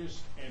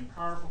prestigious and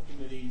powerful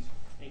committees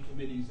and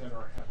committees that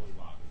are heavily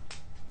lobbied?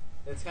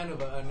 It's kind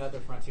of another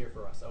frontier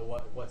for us.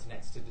 What's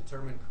next? To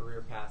determine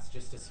career paths,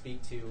 just to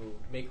speak to,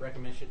 make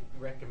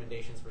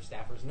recommendations for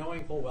staffers,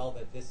 knowing full well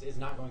that this is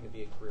not going to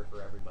be a career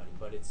for everybody,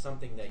 but it's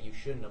something that you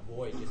shouldn't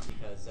avoid just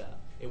because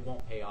it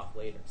won't pay off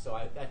later. So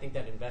I think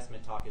that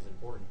investment talk is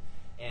important.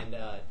 And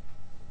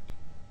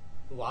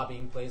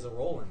lobbying plays a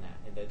role in that,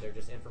 and that they're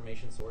just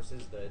information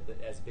sources.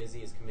 As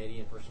busy as committee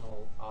and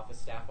personal office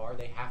staff are,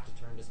 they have to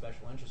turn to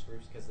special interest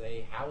groups because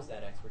they house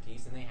that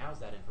expertise and they house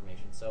that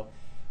information. So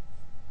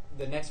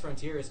the next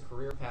frontier is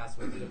career paths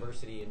with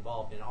diversity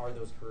involved, and are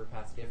those career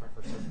paths different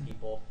for certain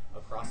people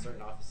across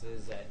certain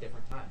offices at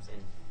different times?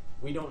 And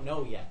we don't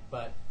know yet,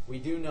 but we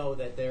do know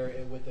that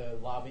with the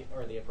lobby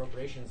or the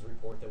appropriations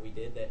report that we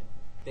did, that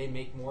they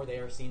make more, they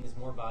are seen as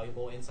more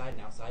valuable inside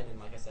and outside. And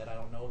like I said, I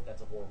don't know if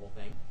that's a horrible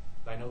thing.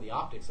 I know the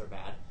optics are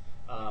bad,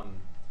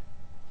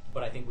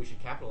 but I think we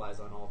should capitalize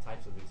on all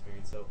types of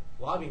experience. So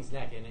lobbying's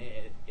neck, and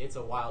it's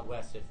a wild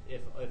west.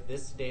 If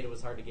this data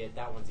was hard to get,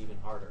 that one's even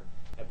harder.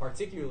 And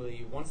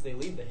particularly once they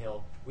leave the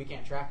Hill, we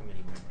can't track them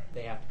anymore.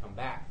 They have to come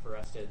back for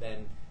us to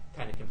then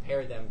kind of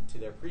compare them to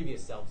their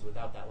previous selves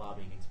without that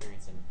lobbying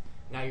experience. And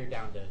now you're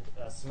down to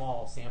a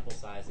small sample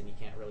size, and you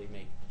can't really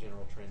make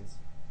general trends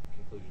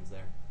conclusions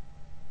there.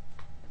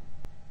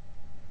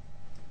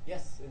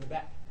 Yes, in the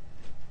back.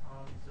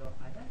 So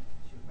I have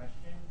two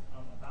questions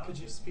about. Could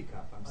you speak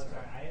up? I'm sorry.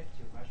 I have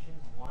two questions.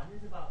 One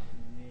is about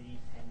committee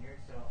tenure.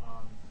 So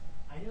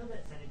I know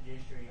that Senate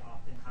Judiciary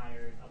often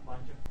hires a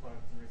bunch of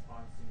clerks in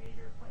response to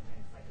major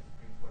appointments, like a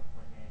Supreme Court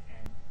appointment.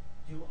 And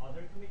do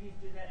other committees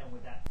do that? And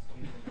would that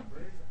skew the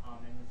numbers?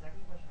 And the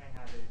second question I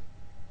have is,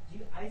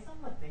 I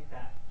somewhat think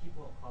that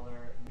people of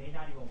color may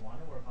not even want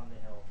to work on the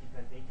Hill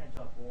because they tend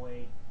to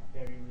avoid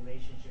very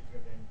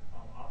relationship-driven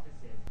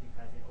offices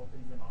because it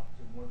opens them up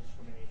to more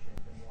discrimination,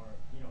 the more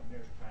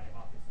meritocratic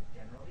offices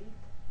generally.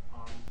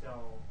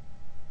 So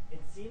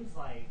it seems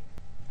like,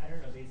 I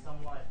don't know, there's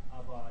somewhat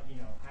of a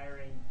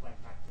hiring like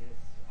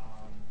practice,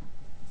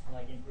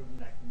 like improvement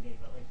that can be made.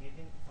 But like, do you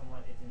think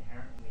somewhat it's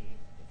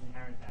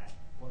inherent that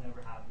we'll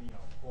never have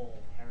full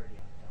parity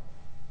on the Hill?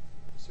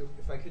 So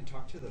if I could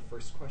talk to the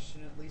first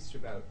question at least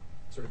about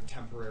sort of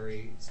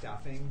temporary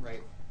staffing,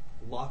 right?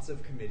 Lots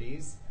of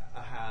committees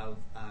have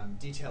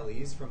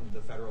detailees from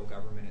the federal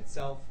government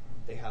itself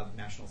They have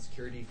national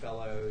security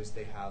fellows.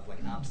 They have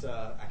like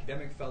APSA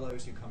academic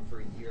fellows who come for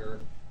a year.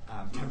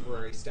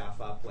 Temporary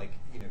staff up, like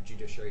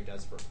judiciary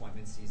does for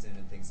appointment season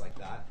and things like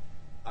that.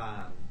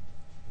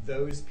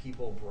 Those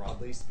people,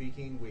 broadly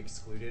speaking, we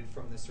excluded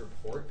from this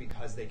report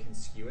because they can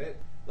skew it.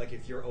 Like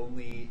if you're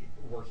only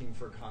working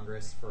for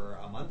Congress for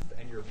a month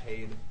and you're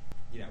paid,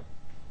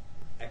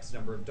 X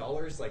number of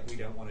dollars, like we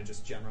don't want to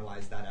just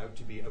generalize that out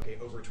to be, okay,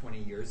 over 20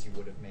 years you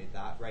would have made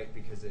that, right?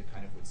 Because it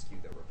kind of would skew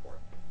the report.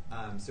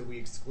 So we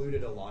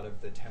excluded a lot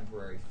of the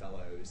temporary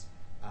fellows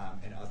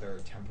and other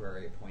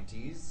temporary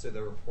appointees. So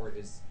the report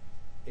is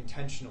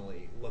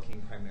intentionally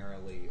looking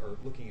primarily or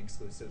looking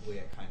exclusively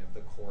at kind of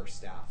the core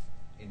staff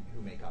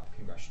who make up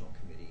congressional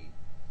committee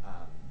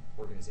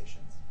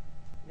organizations.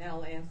 Now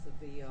I'll answer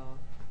the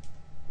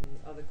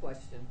other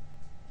question.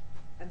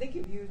 I think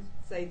if you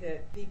say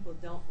that people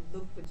don't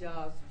look for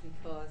jobs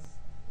because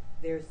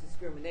there's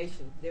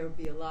discrimination, there would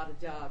be a lot of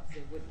jobs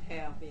that wouldn't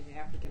have any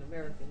African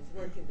Americans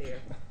working there.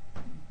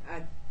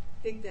 I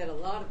think that a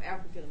lot of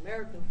African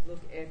Americans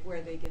look at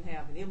where they can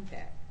have an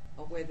impact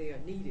or where they are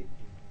needed.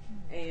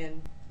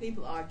 And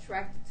people are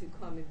attracted to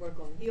come and work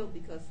on the Hill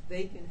because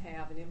they can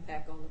have an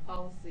impact on the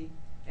policy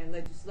and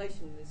legislation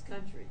in this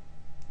country.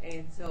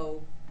 And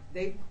so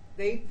they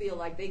feel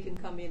like they can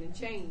come in and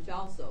change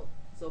also.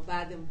 So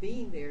by them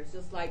being there, it's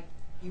just like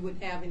you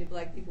wouldn't have any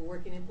black people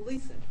working in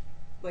policing.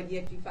 But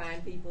yet you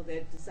find people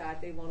that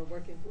decide they want to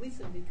work in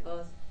policing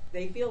because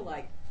they feel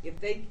like if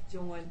they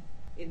join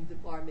in the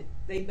department,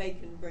 they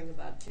can bring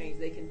about change.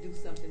 They can do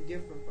something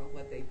different from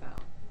what they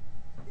found.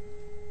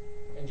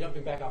 And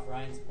jumping back off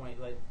Ryan's point,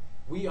 like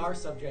we are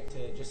subject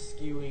to just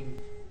skewing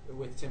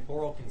with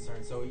temporal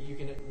concerns. So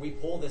we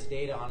pull this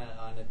data on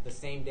the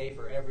same day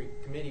for every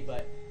committee,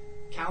 but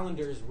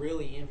calendars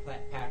really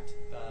impact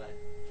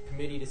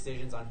committee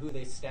decisions on who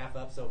they staff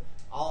up. So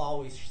I'll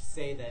always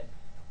say that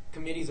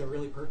committees are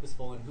really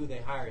purposeful in who they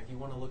hire. If you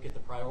want to look at the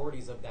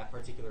priorities of that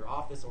particular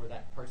office or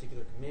that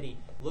particular committee,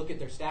 look at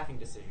their staffing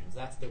decisions.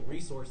 That's the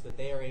resource that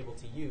they are able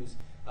to use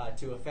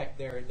to affect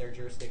their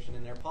jurisdiction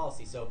and their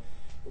policy. So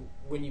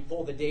when you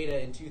pull the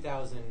data in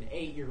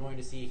 2008, you're going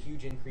to see a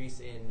huge increase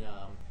in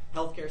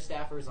healthcare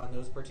staffers on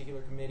those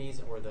particular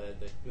committees or the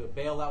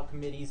bailout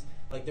committees.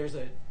 Like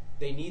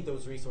they need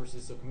those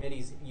resources, so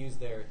committees use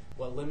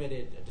what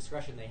limited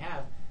discretion they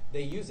have.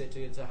 They use it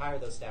to hire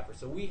those staffers.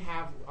 So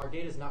our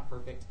data is not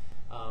perfect.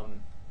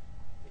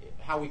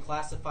 How we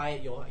classify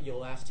it,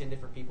 you'll ask 10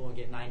 different people and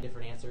get 9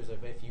 different answers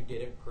if you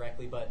did it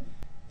correctly. But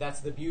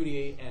that's the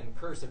beauty and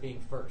curse of being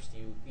first.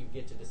 You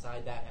get to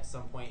decide that at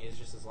some point, is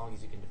just as long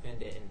as you can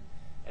defend it.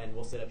 And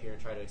we'll sit up here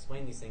and try to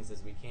explain these things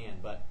as we can.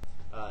 But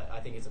I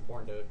think it's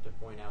important to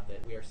point out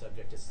that we are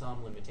subject to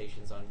some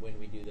limitations on when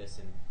we do this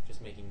and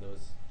just making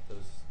those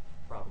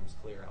problems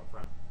clear out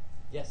front.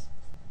 Yes?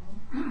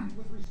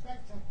 With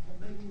respect to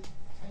committee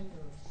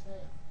tenure of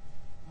staff,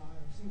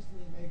 it seems to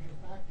me a major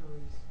factor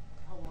is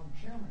how long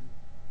chairman.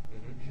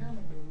 If the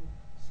chairman moves,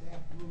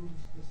 staff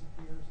moves,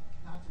 disappears,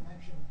 not to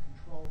mention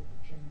control of the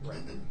chamber.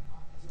 Right.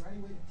 Is there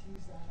any way to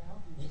tease that out?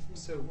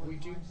 So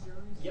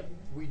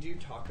we do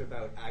talk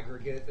about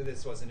aggregate.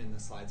 This wasn't in the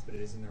slides, but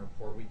it is in the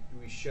report.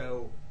 We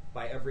show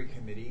by every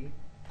committee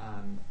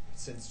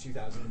since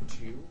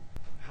 2002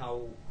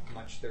 how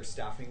much their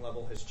staffing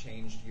level has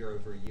changed year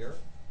over year.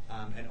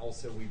 And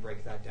also we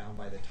break that down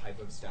by the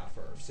type of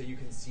staffer. So you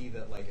can see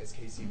that, like as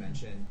Casey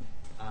mentioned,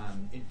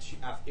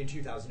 in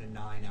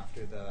 2009,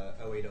 after the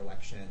 2008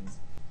 elections,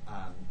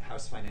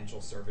 House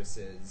Financial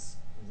Services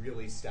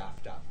really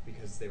staffed up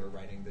because they were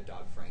writing the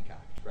Dodd-Frank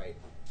Act, right?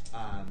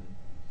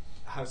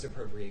 House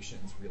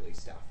Appropriations really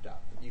staffed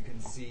up. You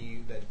can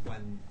see that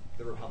when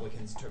the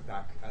Republicans took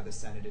back the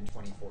Senate in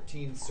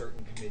 2014,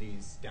 certain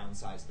committees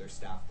downsized their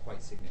staff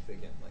quite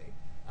significantly.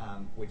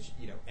 Which,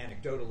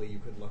 anecdotally you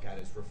could look at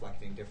as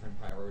reflecting different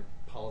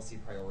policy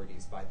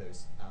priorities by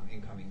those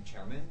incoming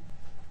chairmen.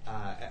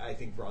 I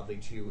think broadly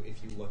too,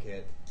 if you look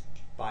at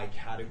by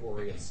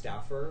category of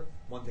staffer,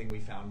 one thing we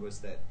found was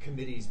that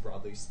committees,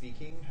 broadly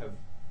speaking, have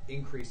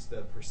increased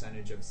the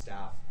percentage of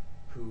staff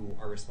who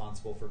are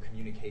responsible for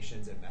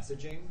communications and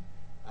messaging,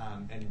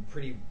 and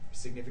pretty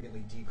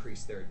significantly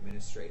decreased their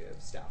administrative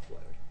staff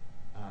load.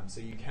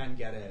 So you can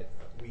get it,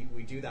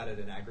 we do that at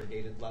an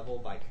aggregated level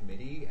by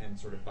committee and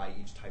sort of by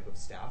each type of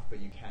staff, but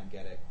you can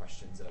get at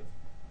questions of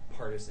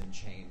partisan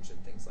change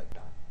and things like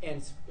that.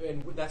 And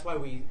that's why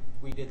we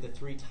did the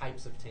 3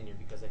 types of tenure,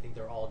 because I think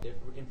they're all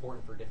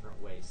important for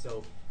different ways.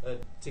 So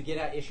to get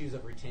at issues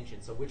of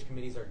retention, so which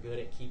committees are good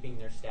at keeping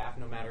their staff,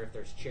 no matter if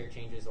there's chair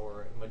changes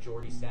or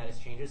majority status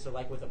changes. So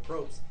like with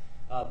approps,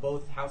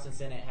 both House and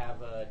Senate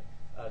have a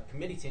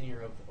committee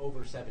tenure of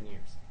over 7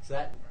 years. So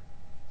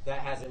that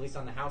has, at least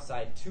on the House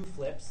side, 2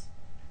 flips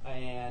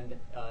and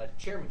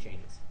chairman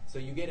changes. So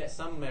you get at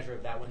some measure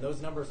of that. When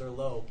those numbers are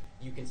low,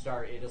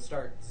 it'll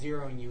start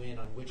zeroing you in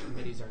on which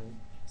committees are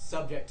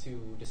subject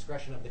to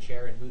discretion of the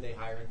chair and who they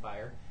hire and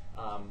fire,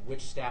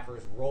 which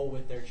staffers roll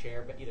with their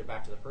chair, but either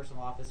back to the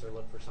personal office or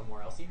look for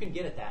somewhere else. You can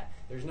get at that.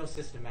 There's no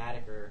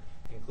systematic or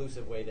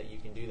conclusive way that you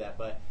can do that.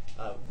 But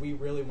we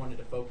really wanted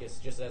to focus,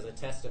 just as a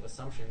test of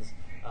assumptions,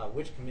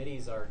 which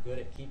committees are good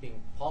at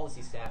keeping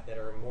policy staff that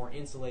are more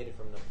insulated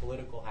from the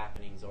political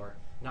happenings or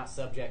not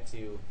subject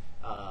to,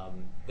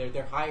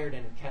 they're hired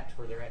and kept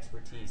for their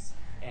expertise.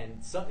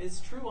 And it's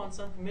true on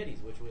some committees,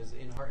 which was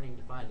enheartening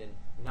to find, and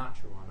not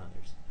true on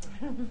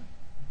others.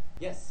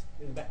 Yes,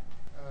 in the back.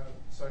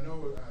 So I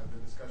know the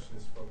discussion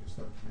is focused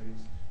on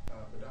committees,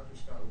 but Dr.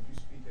 Scott, would you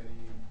speak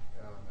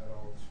at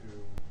all to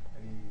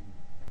any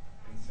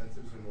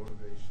incentives or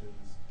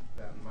motivations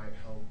that might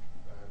help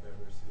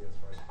diversity as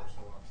far as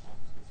personal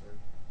officers is concerned?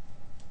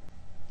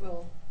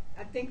 Well,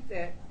 I think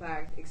that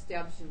by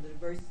establishing the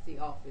diversity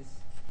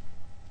office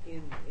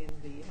in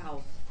the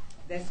House,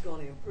 that's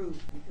going to improve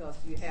because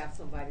you have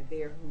somebody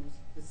there who's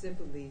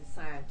specifically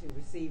assigned to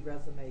receive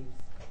resumes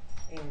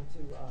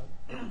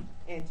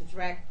and to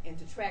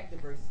track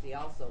diversity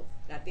also.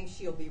 And I think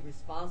she'll be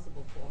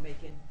responsible for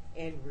making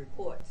annual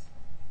reports.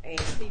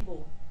 And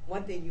people,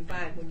 one thing you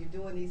find when you're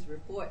doing these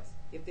reports,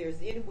 if there's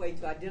any way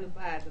to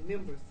identify the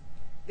members,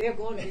 they're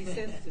going to be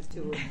sensitive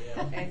to it.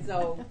 Yeah. And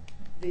so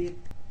it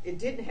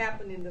didn't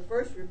happen in the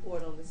first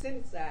report on the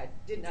Senate side,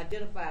 didn't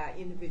identify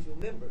individual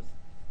members.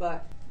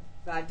 But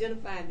by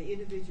identifying the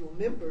individual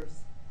members,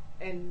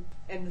 and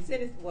the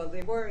Senate, well,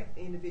 there were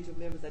individual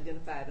members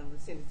identified on the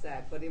Senate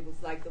side, but it was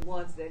like the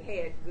ones that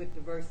had good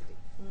diversity.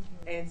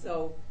 Mm-hmm. And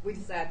so we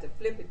decided to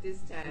flip it this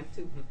time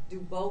to do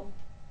both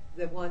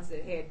the ones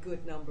that had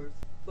good numbers,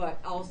 but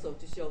also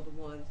to show the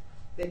ones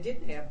that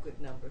didn't have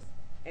good numbers.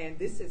 And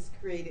this has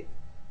created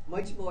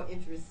much more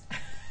interest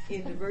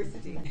in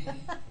diversity.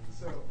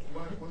 So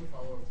one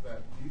follow-up to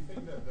that, do you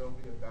think that there'll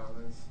be a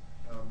balance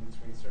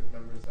between certain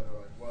members that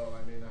are like, well,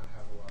 I may not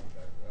have a lot of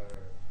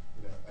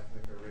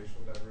ethnic or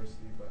racial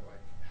diversity, but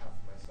like half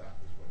of my staff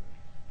is women,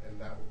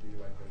 and that would be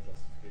like their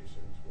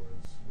justification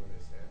towards where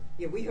they stand?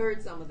 Yeah, we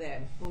heard some of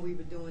that when we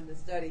were doing the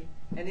study,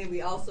 and then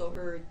we also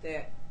heard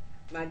that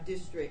my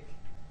district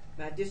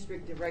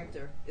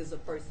director is a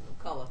person of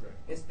color,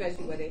 right,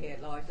 especially where they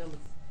had large numbers.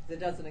 That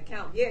doesn't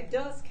account. Yeah, it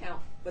does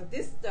count, but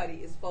this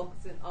study is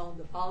focusing on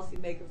the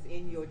policymakers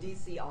in your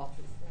D.C.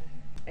 office.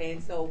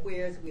 And so,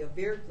 whereas we are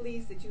very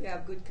pleased that you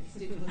have good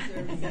constituent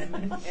services,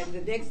 and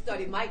the next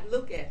study might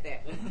look at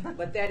that,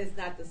 but that is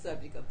not the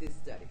subject of this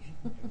study.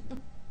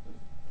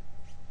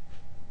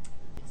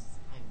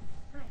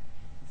 Hi.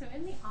 So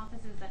in the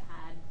offices that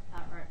had,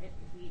 or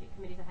the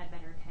committees that had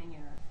better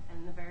tenure,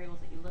 and the variables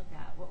that you looked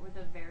at, what were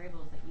the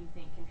variables that you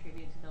think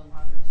contributed to the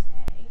longer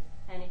stay?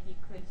 And if you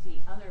could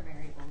see other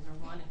variables or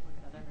wanted to look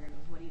at other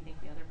variables, what do you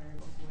think the other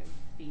variables would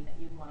be that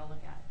you'd want to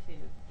look at to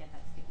get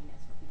that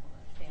stickiness for people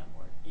to stay on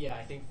board? Yeah,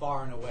 I think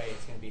far and away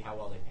it's going to be how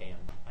well they pay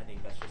them. I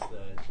think that's just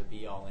the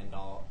be-all,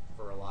 end-all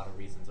for a lot of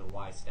reasons of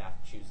why staff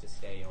choose to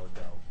stay or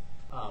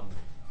go.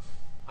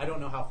 I don't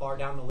know how far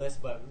down the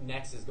list, but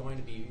next is going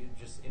to be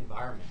just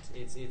environment.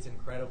 It's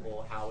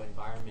incredible how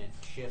environment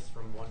shifts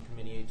from one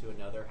committee to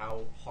another,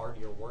 how hard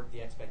your work,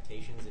 the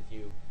expectations, if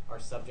you are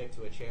subject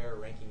to a chair or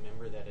ranking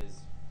member that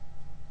is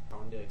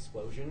prone to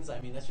explosions. I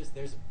mean, that's just,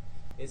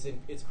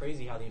 it's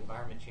crazy how the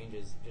environment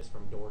changes just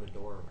from door to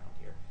door around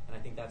here. And I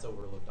think that's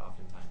overlooked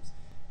oftentimes.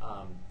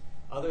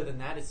 Other than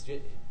that, it's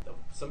just,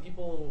 some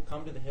people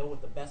come to the Hill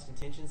with the best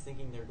intentions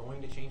thinking they're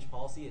going to change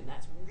policy, and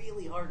that's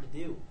really hard to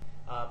do.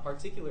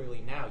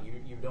 Particularly now,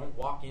 you don't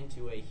walk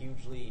into a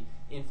hugely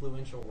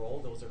influential role.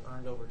 Those are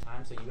earned over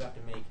time, so you have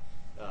to make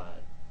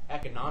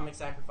economic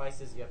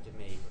sacrifices, you have to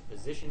make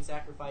position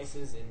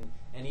sacrifices,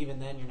 and even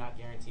then you're not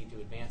guaranteed to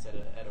advance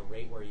at a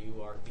rate where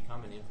you are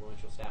become an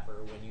influential staffer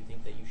when you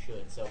think that you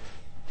should. So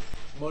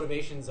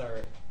motivations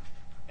are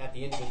at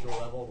the individual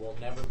level will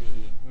never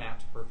be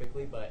mapped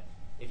perfectly, but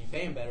if you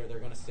pay them better, they're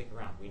going to stick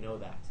around. We know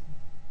that.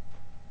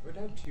 What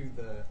about to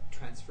the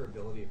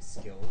transferability of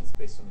skills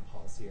based on the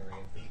policy area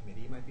of the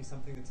committee might be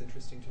something that's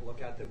interesting to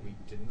look at that we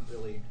didn't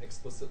really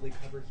explicitly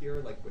cover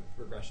here, like with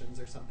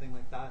regressions or something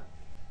like that.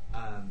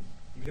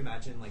 You can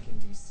imagine, like in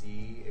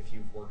DC, if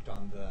you've worked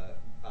on the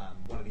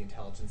one of the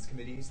intelligence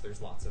committees,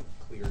 there's lots of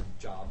clear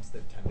jobs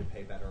that tend to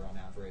pay better on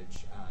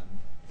average.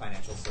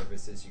 Financial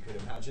services, you could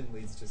imagine,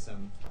 leads to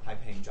some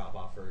high-paying job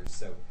offers.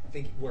 So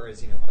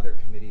whereas other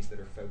committees that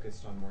are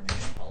focused on more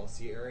niche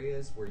policy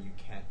areas where you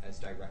can't as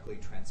directly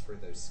transfer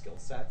those skill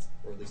sets,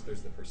 or at least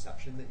there's the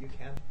perception that you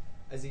can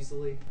as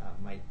easily,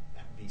 might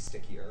be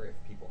stickier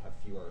if people have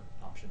fewer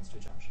options to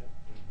jump ship.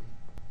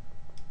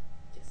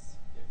 Mm-hmm. Yes.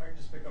 If I could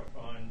just pick up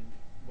on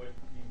what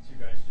you two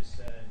guys just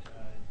said,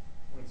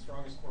 one of the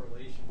strongest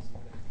correlations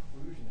and the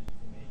conclusion that you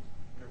can make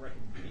in a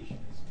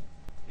recommendation is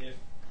if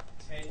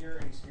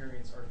tenure and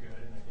experience are good,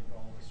 and I think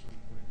all of us would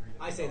agree that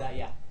I say that,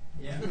 yeah.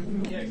 Yeah,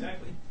 yeah,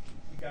 exactly.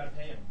 You got to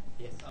pay them.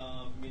 Yes.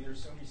 I mean, there's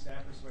so many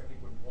staffers who I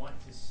think would want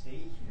to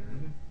stay here,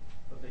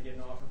 but they get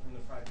an offer from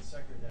the private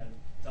sector that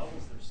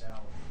doubles their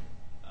salary.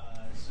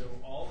 So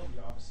all of the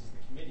offices,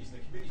 the committees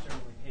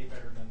generally pay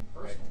better than the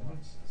personal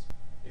offices.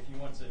 If you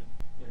want to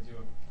do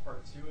a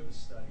part 2 of the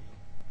study,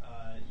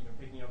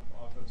 picking up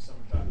off of some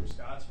of Dr.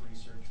 Scott's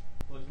research,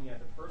 looking at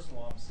the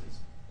personal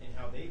offices and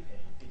how they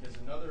pay, because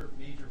another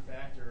major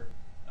factor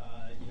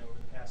over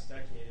the past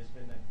decade has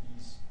been that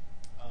these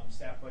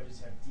staff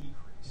budgets have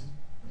decreased,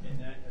 and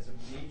that has a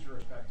major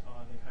effect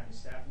on the kind of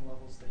staffing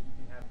levels that you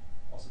can have,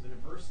 also the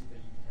diversity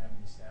that you can have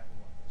in the staffing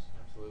levels.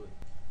 Absolutely.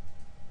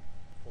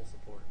 Full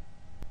support.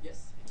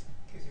 Yes.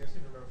 Casey, I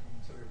seem to remember from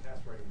some of your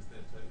past writings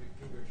that Newt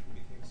Gingrich, when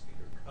he became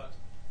speaker, cut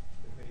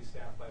the committee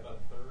staff by about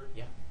a third.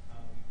 Yeah.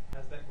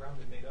 Has that ground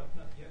been made up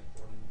yet?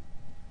 Or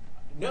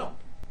no.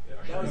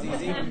 That was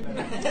easy.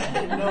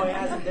 No, it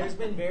hasn't. There's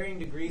been varying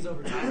degrees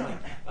over time.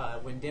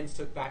 Like when Dems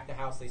took back the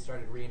House, they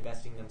started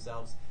reinvesting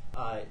themselves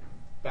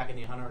back in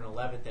the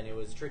 111th, and it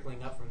was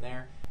trickling up from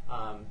there.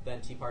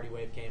 Then Tea Party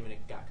wave came, and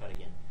it got cut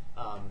again.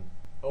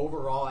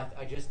 Overall,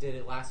 I just did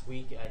it last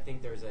week. I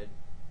think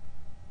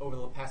over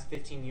the past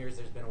 15 years,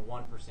 there's been a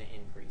 1%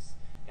 increase.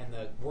 And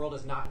the world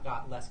has not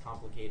got less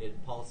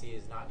complicated. Policy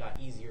has not got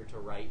easier to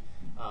write.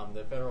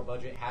 The federal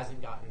budget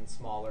hasn't gotten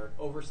smaller.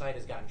 Oversight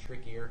has gotten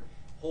trickier.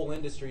 Whole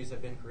industries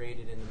have been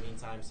created in the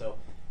meantime. So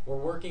we're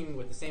working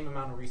with the same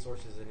amount of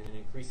resources in an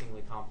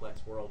increasingly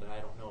complex world, and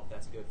I don't know if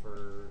that's good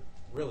for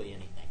really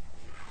anything.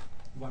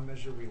 One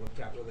measure we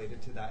looked at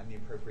related to that in the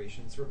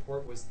appropriations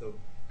report was the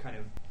kind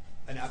of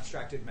an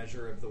abstracted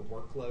measure of the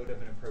workload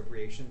of an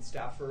appropriations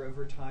staffer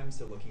over time.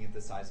 So looking at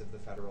the size of the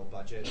federal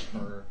budget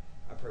per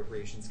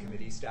appropriations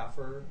committee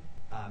staffer,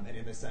 and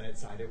in the Senate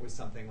side, it was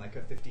something like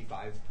a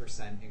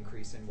 55%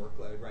 increase in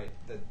workload. Right,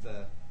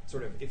 the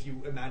sort of if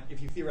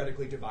you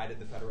theoretically divided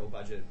the federal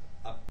budget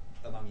up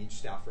among each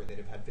staffer, they'd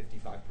have had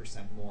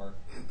 55% more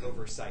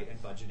oversight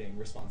and budgeting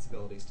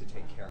responsibilities to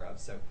take care of.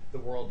 So the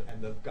world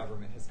and the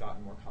government has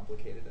gotten more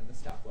complicated, and the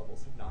staff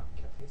levels have not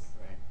kept pace.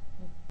 Right.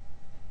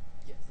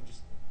 Yes.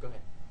 Just go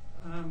ahead.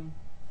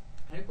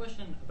 I had a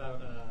question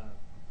about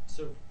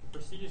so the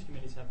prestigious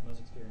committees have the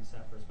most experienced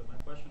staffers, but my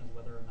question is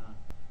whether or not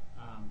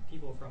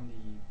people from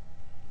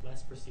the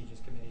less prestigious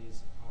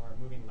committees are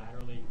moving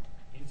laterally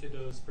into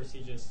those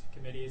prestigious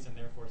committees and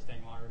therefore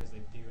staying longer because they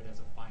view it as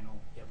a final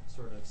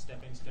sort of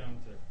stepping stone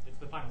to it's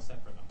the final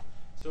step for them.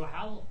 So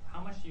how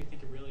much do you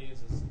think it really is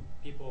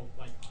people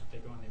like they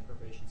go on the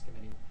appropriations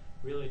committee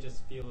really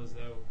just feel as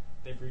though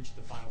they've reached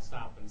the final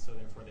stop and so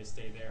therefore they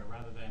stay there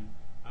rather than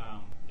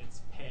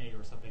it's pay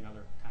or something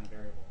other kind of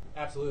variable?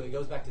 Absolutely. It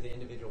goes back to the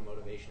individual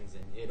motivations,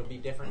 and it'll be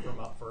different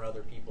for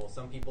other people.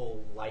 Some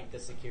people like the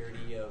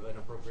security of an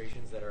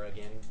appropriations that are,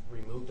 again,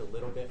 removed a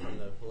little bit from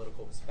the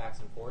political backs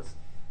and forths.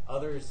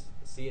 Others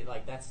see it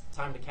like that's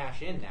time to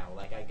cash in now.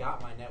 Like I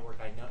got my network,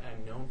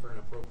 I'm known for an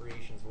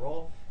appropriations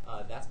role.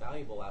 That's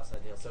valuable outside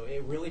the deal. So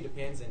it really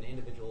depends on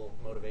individual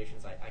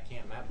motivations. I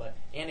can't map, but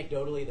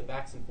anecdotally, the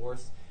backs and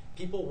forths,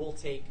 people will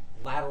take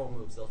lateral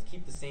moves. They'll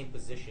keep the same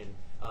position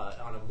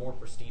on a more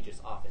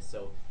prestigious office.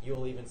 So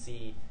you'll even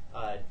see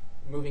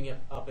moving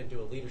up into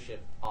a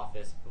leadership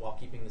office while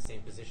keeping the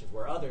same positions,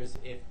 where others,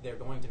 if they're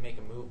going to make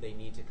a move, they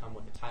need to come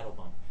with a title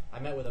bump. I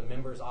met with a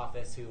member's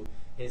office who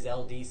his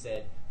LD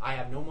said, I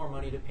have no more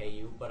money to pay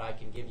you, but I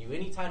can give you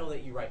any title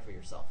that you write for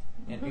yourself.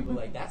 And people are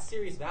like, that's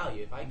serious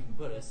value. If I can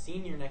put a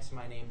senior next to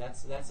my name,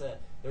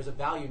 there's a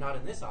value not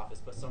in this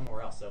office, but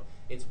somewhere else. So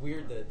it's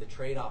weird the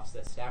trade-offs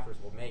that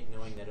staffers will make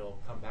knowing that it'll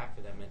come back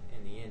to them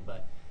in the end.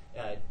 But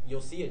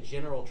you'll see a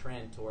general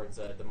trend towards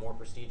the more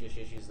prestigious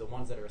issues, the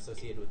ones that are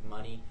associated with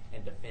money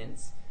and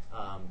defense.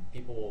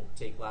 People will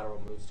take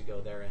lateral moves to go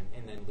there,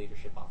 and then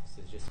leadership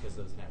offices just because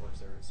those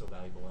networks are so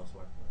valuable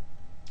elsewhere.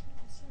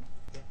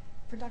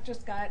 For Dr.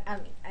 Scott,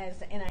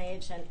 as an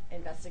NIH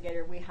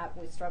investigator, we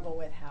struggle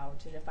with how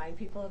to define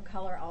people of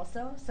color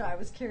also. So I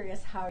was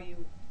curious how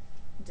you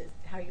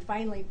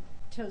finally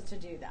chose to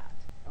do that.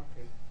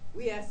 Okay.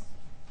 We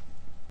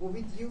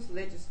use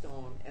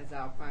Legistorm as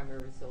our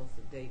primary source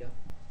of data.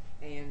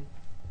 And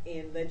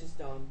in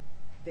Legistorm,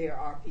 there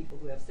are people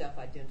who have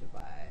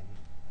self-identified.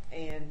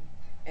 And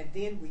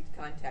then we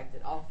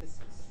contacted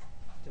offices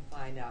to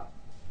find out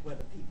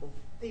whether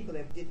people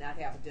that did not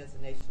have a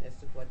designation as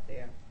to what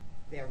their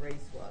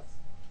race was.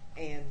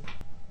 And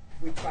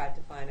we tried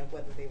to find out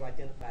whether they were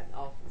identified in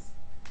office.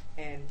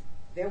 And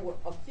there were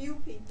a few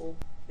people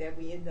that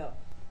we ended up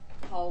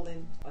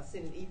calling or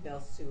sending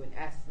emails to and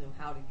asking them,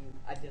 how do you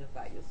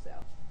identify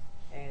yourself?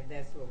 And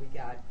that's where we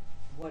got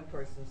one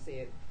person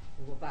said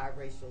we were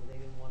biracial. They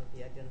didn't want to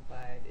be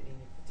identified in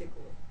any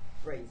particular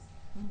race.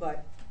 Mm-hmm.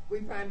 But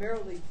we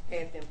primarily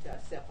had them to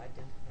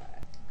self-identify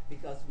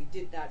because we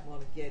did not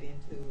want to get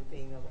into the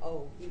thing of,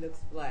 oh, he looks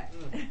black,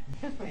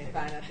 and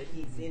find out that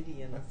he's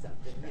Indian or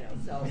something, you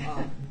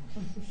know.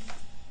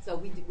 So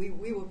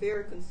we were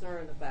very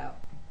concerned about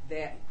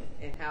that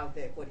and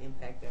what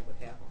impact that would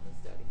have on the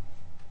study.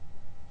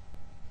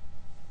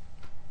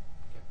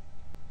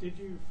 Did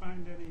you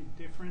find any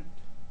different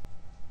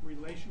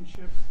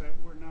relationships that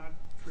were not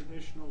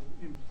traditional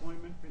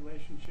employment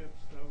relationships?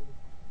 So,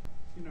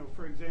 you know,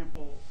 for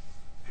example,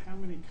 how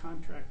many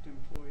contract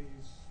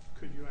employees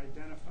could you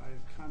identify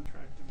as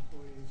contract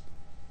employees?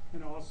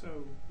 And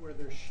also, were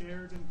there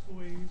shared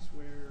employees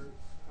where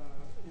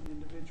an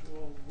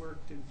individual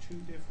worked in two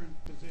different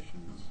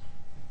positions?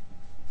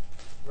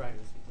 Right.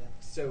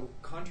 So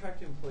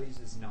contract employees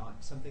is not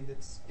something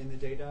that's in the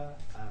data,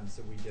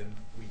 so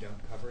we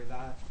don't cover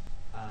that.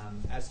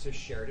 As to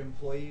shared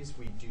employees,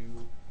 we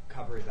do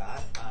cover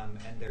that,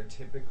 and they're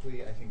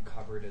typically, I think,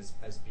 covered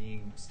as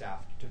being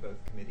staffed to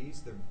both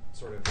committees. The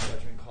sort of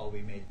judgment call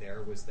we made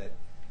there was that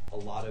a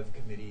lot of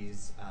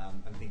committees,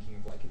 I'm thinking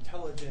of like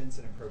intelligence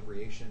and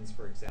appropriations,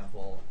 for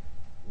example,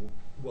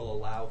 will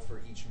allow for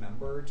each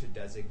member to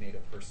designate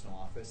a personal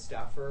office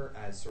staffer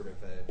as sort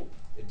of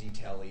a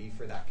detailee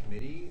for that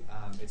committee.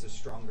 It's a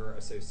stronger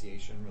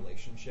association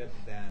relationship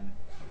than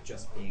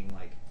just being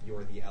like,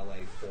 you're the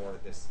LA for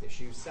this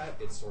issue set.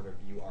 It's sort of,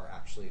 you are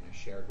actually in a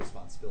shared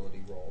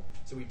responsibility role.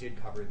 So we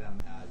did cover them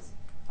as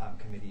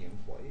committee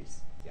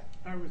employees. Yeah.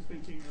 I was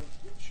thinking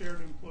of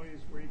shared employees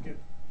where you get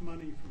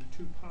money from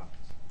two pots.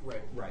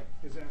 Right.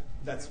 Is that?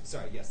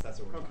 Yes, that's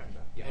what we're talking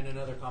about. Yeah. And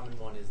another common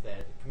one is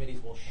that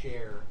committees will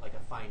share like a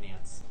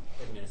finance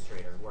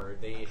administrator where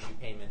they issue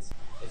payments.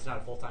 It's not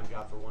a full-time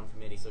job for one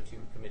committee, so two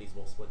committees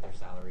will split their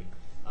salary.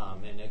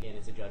 And again,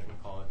 it's a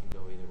judgment call. It can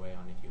go either way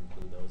on if you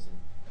include those and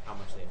how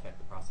much they affect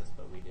the process,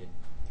 but we did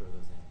throw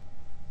those in.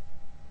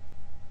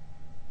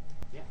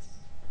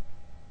 Yes?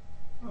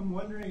 I'm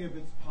wondering if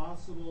it's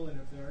possible and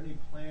if there are any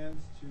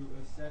plans to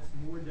assess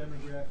more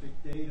demographic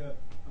data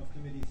of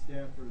committee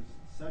staffers,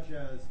 such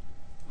as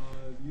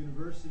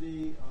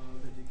university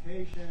of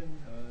education,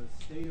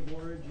 state of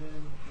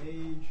origin,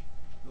 age,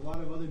 a lot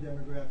of other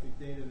demographic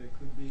data that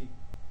could be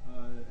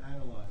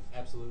analyzed.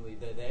 Absolutely.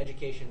 The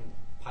education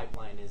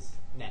pipeline is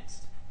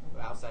next.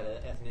 Outside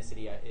of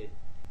ethnicity,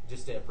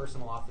 just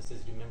personal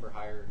offices do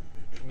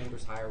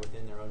members hire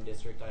within their own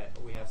district.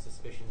 We have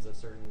suspicions of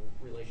certain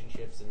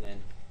relationships, and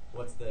then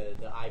what's the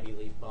Ivy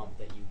League bump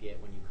that you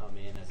get when you come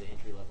in as an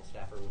entry-level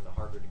staffer with a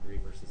Harvard degree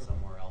versus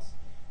somewhere else.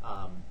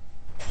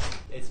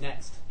 It's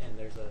next, and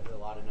there's a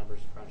lot of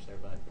numbers to crunch there,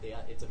 but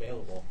it's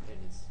available, and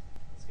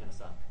it's going to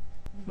suck.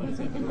 But it's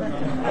going to be worth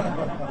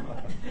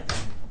it.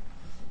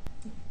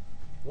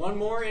 One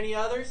more, any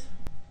others?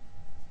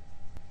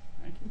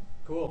 Thank you.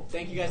 Cool.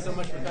 Thank you guys so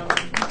much for coming.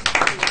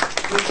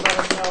 Please let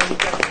us know any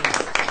questions.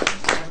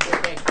 Have a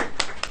good day.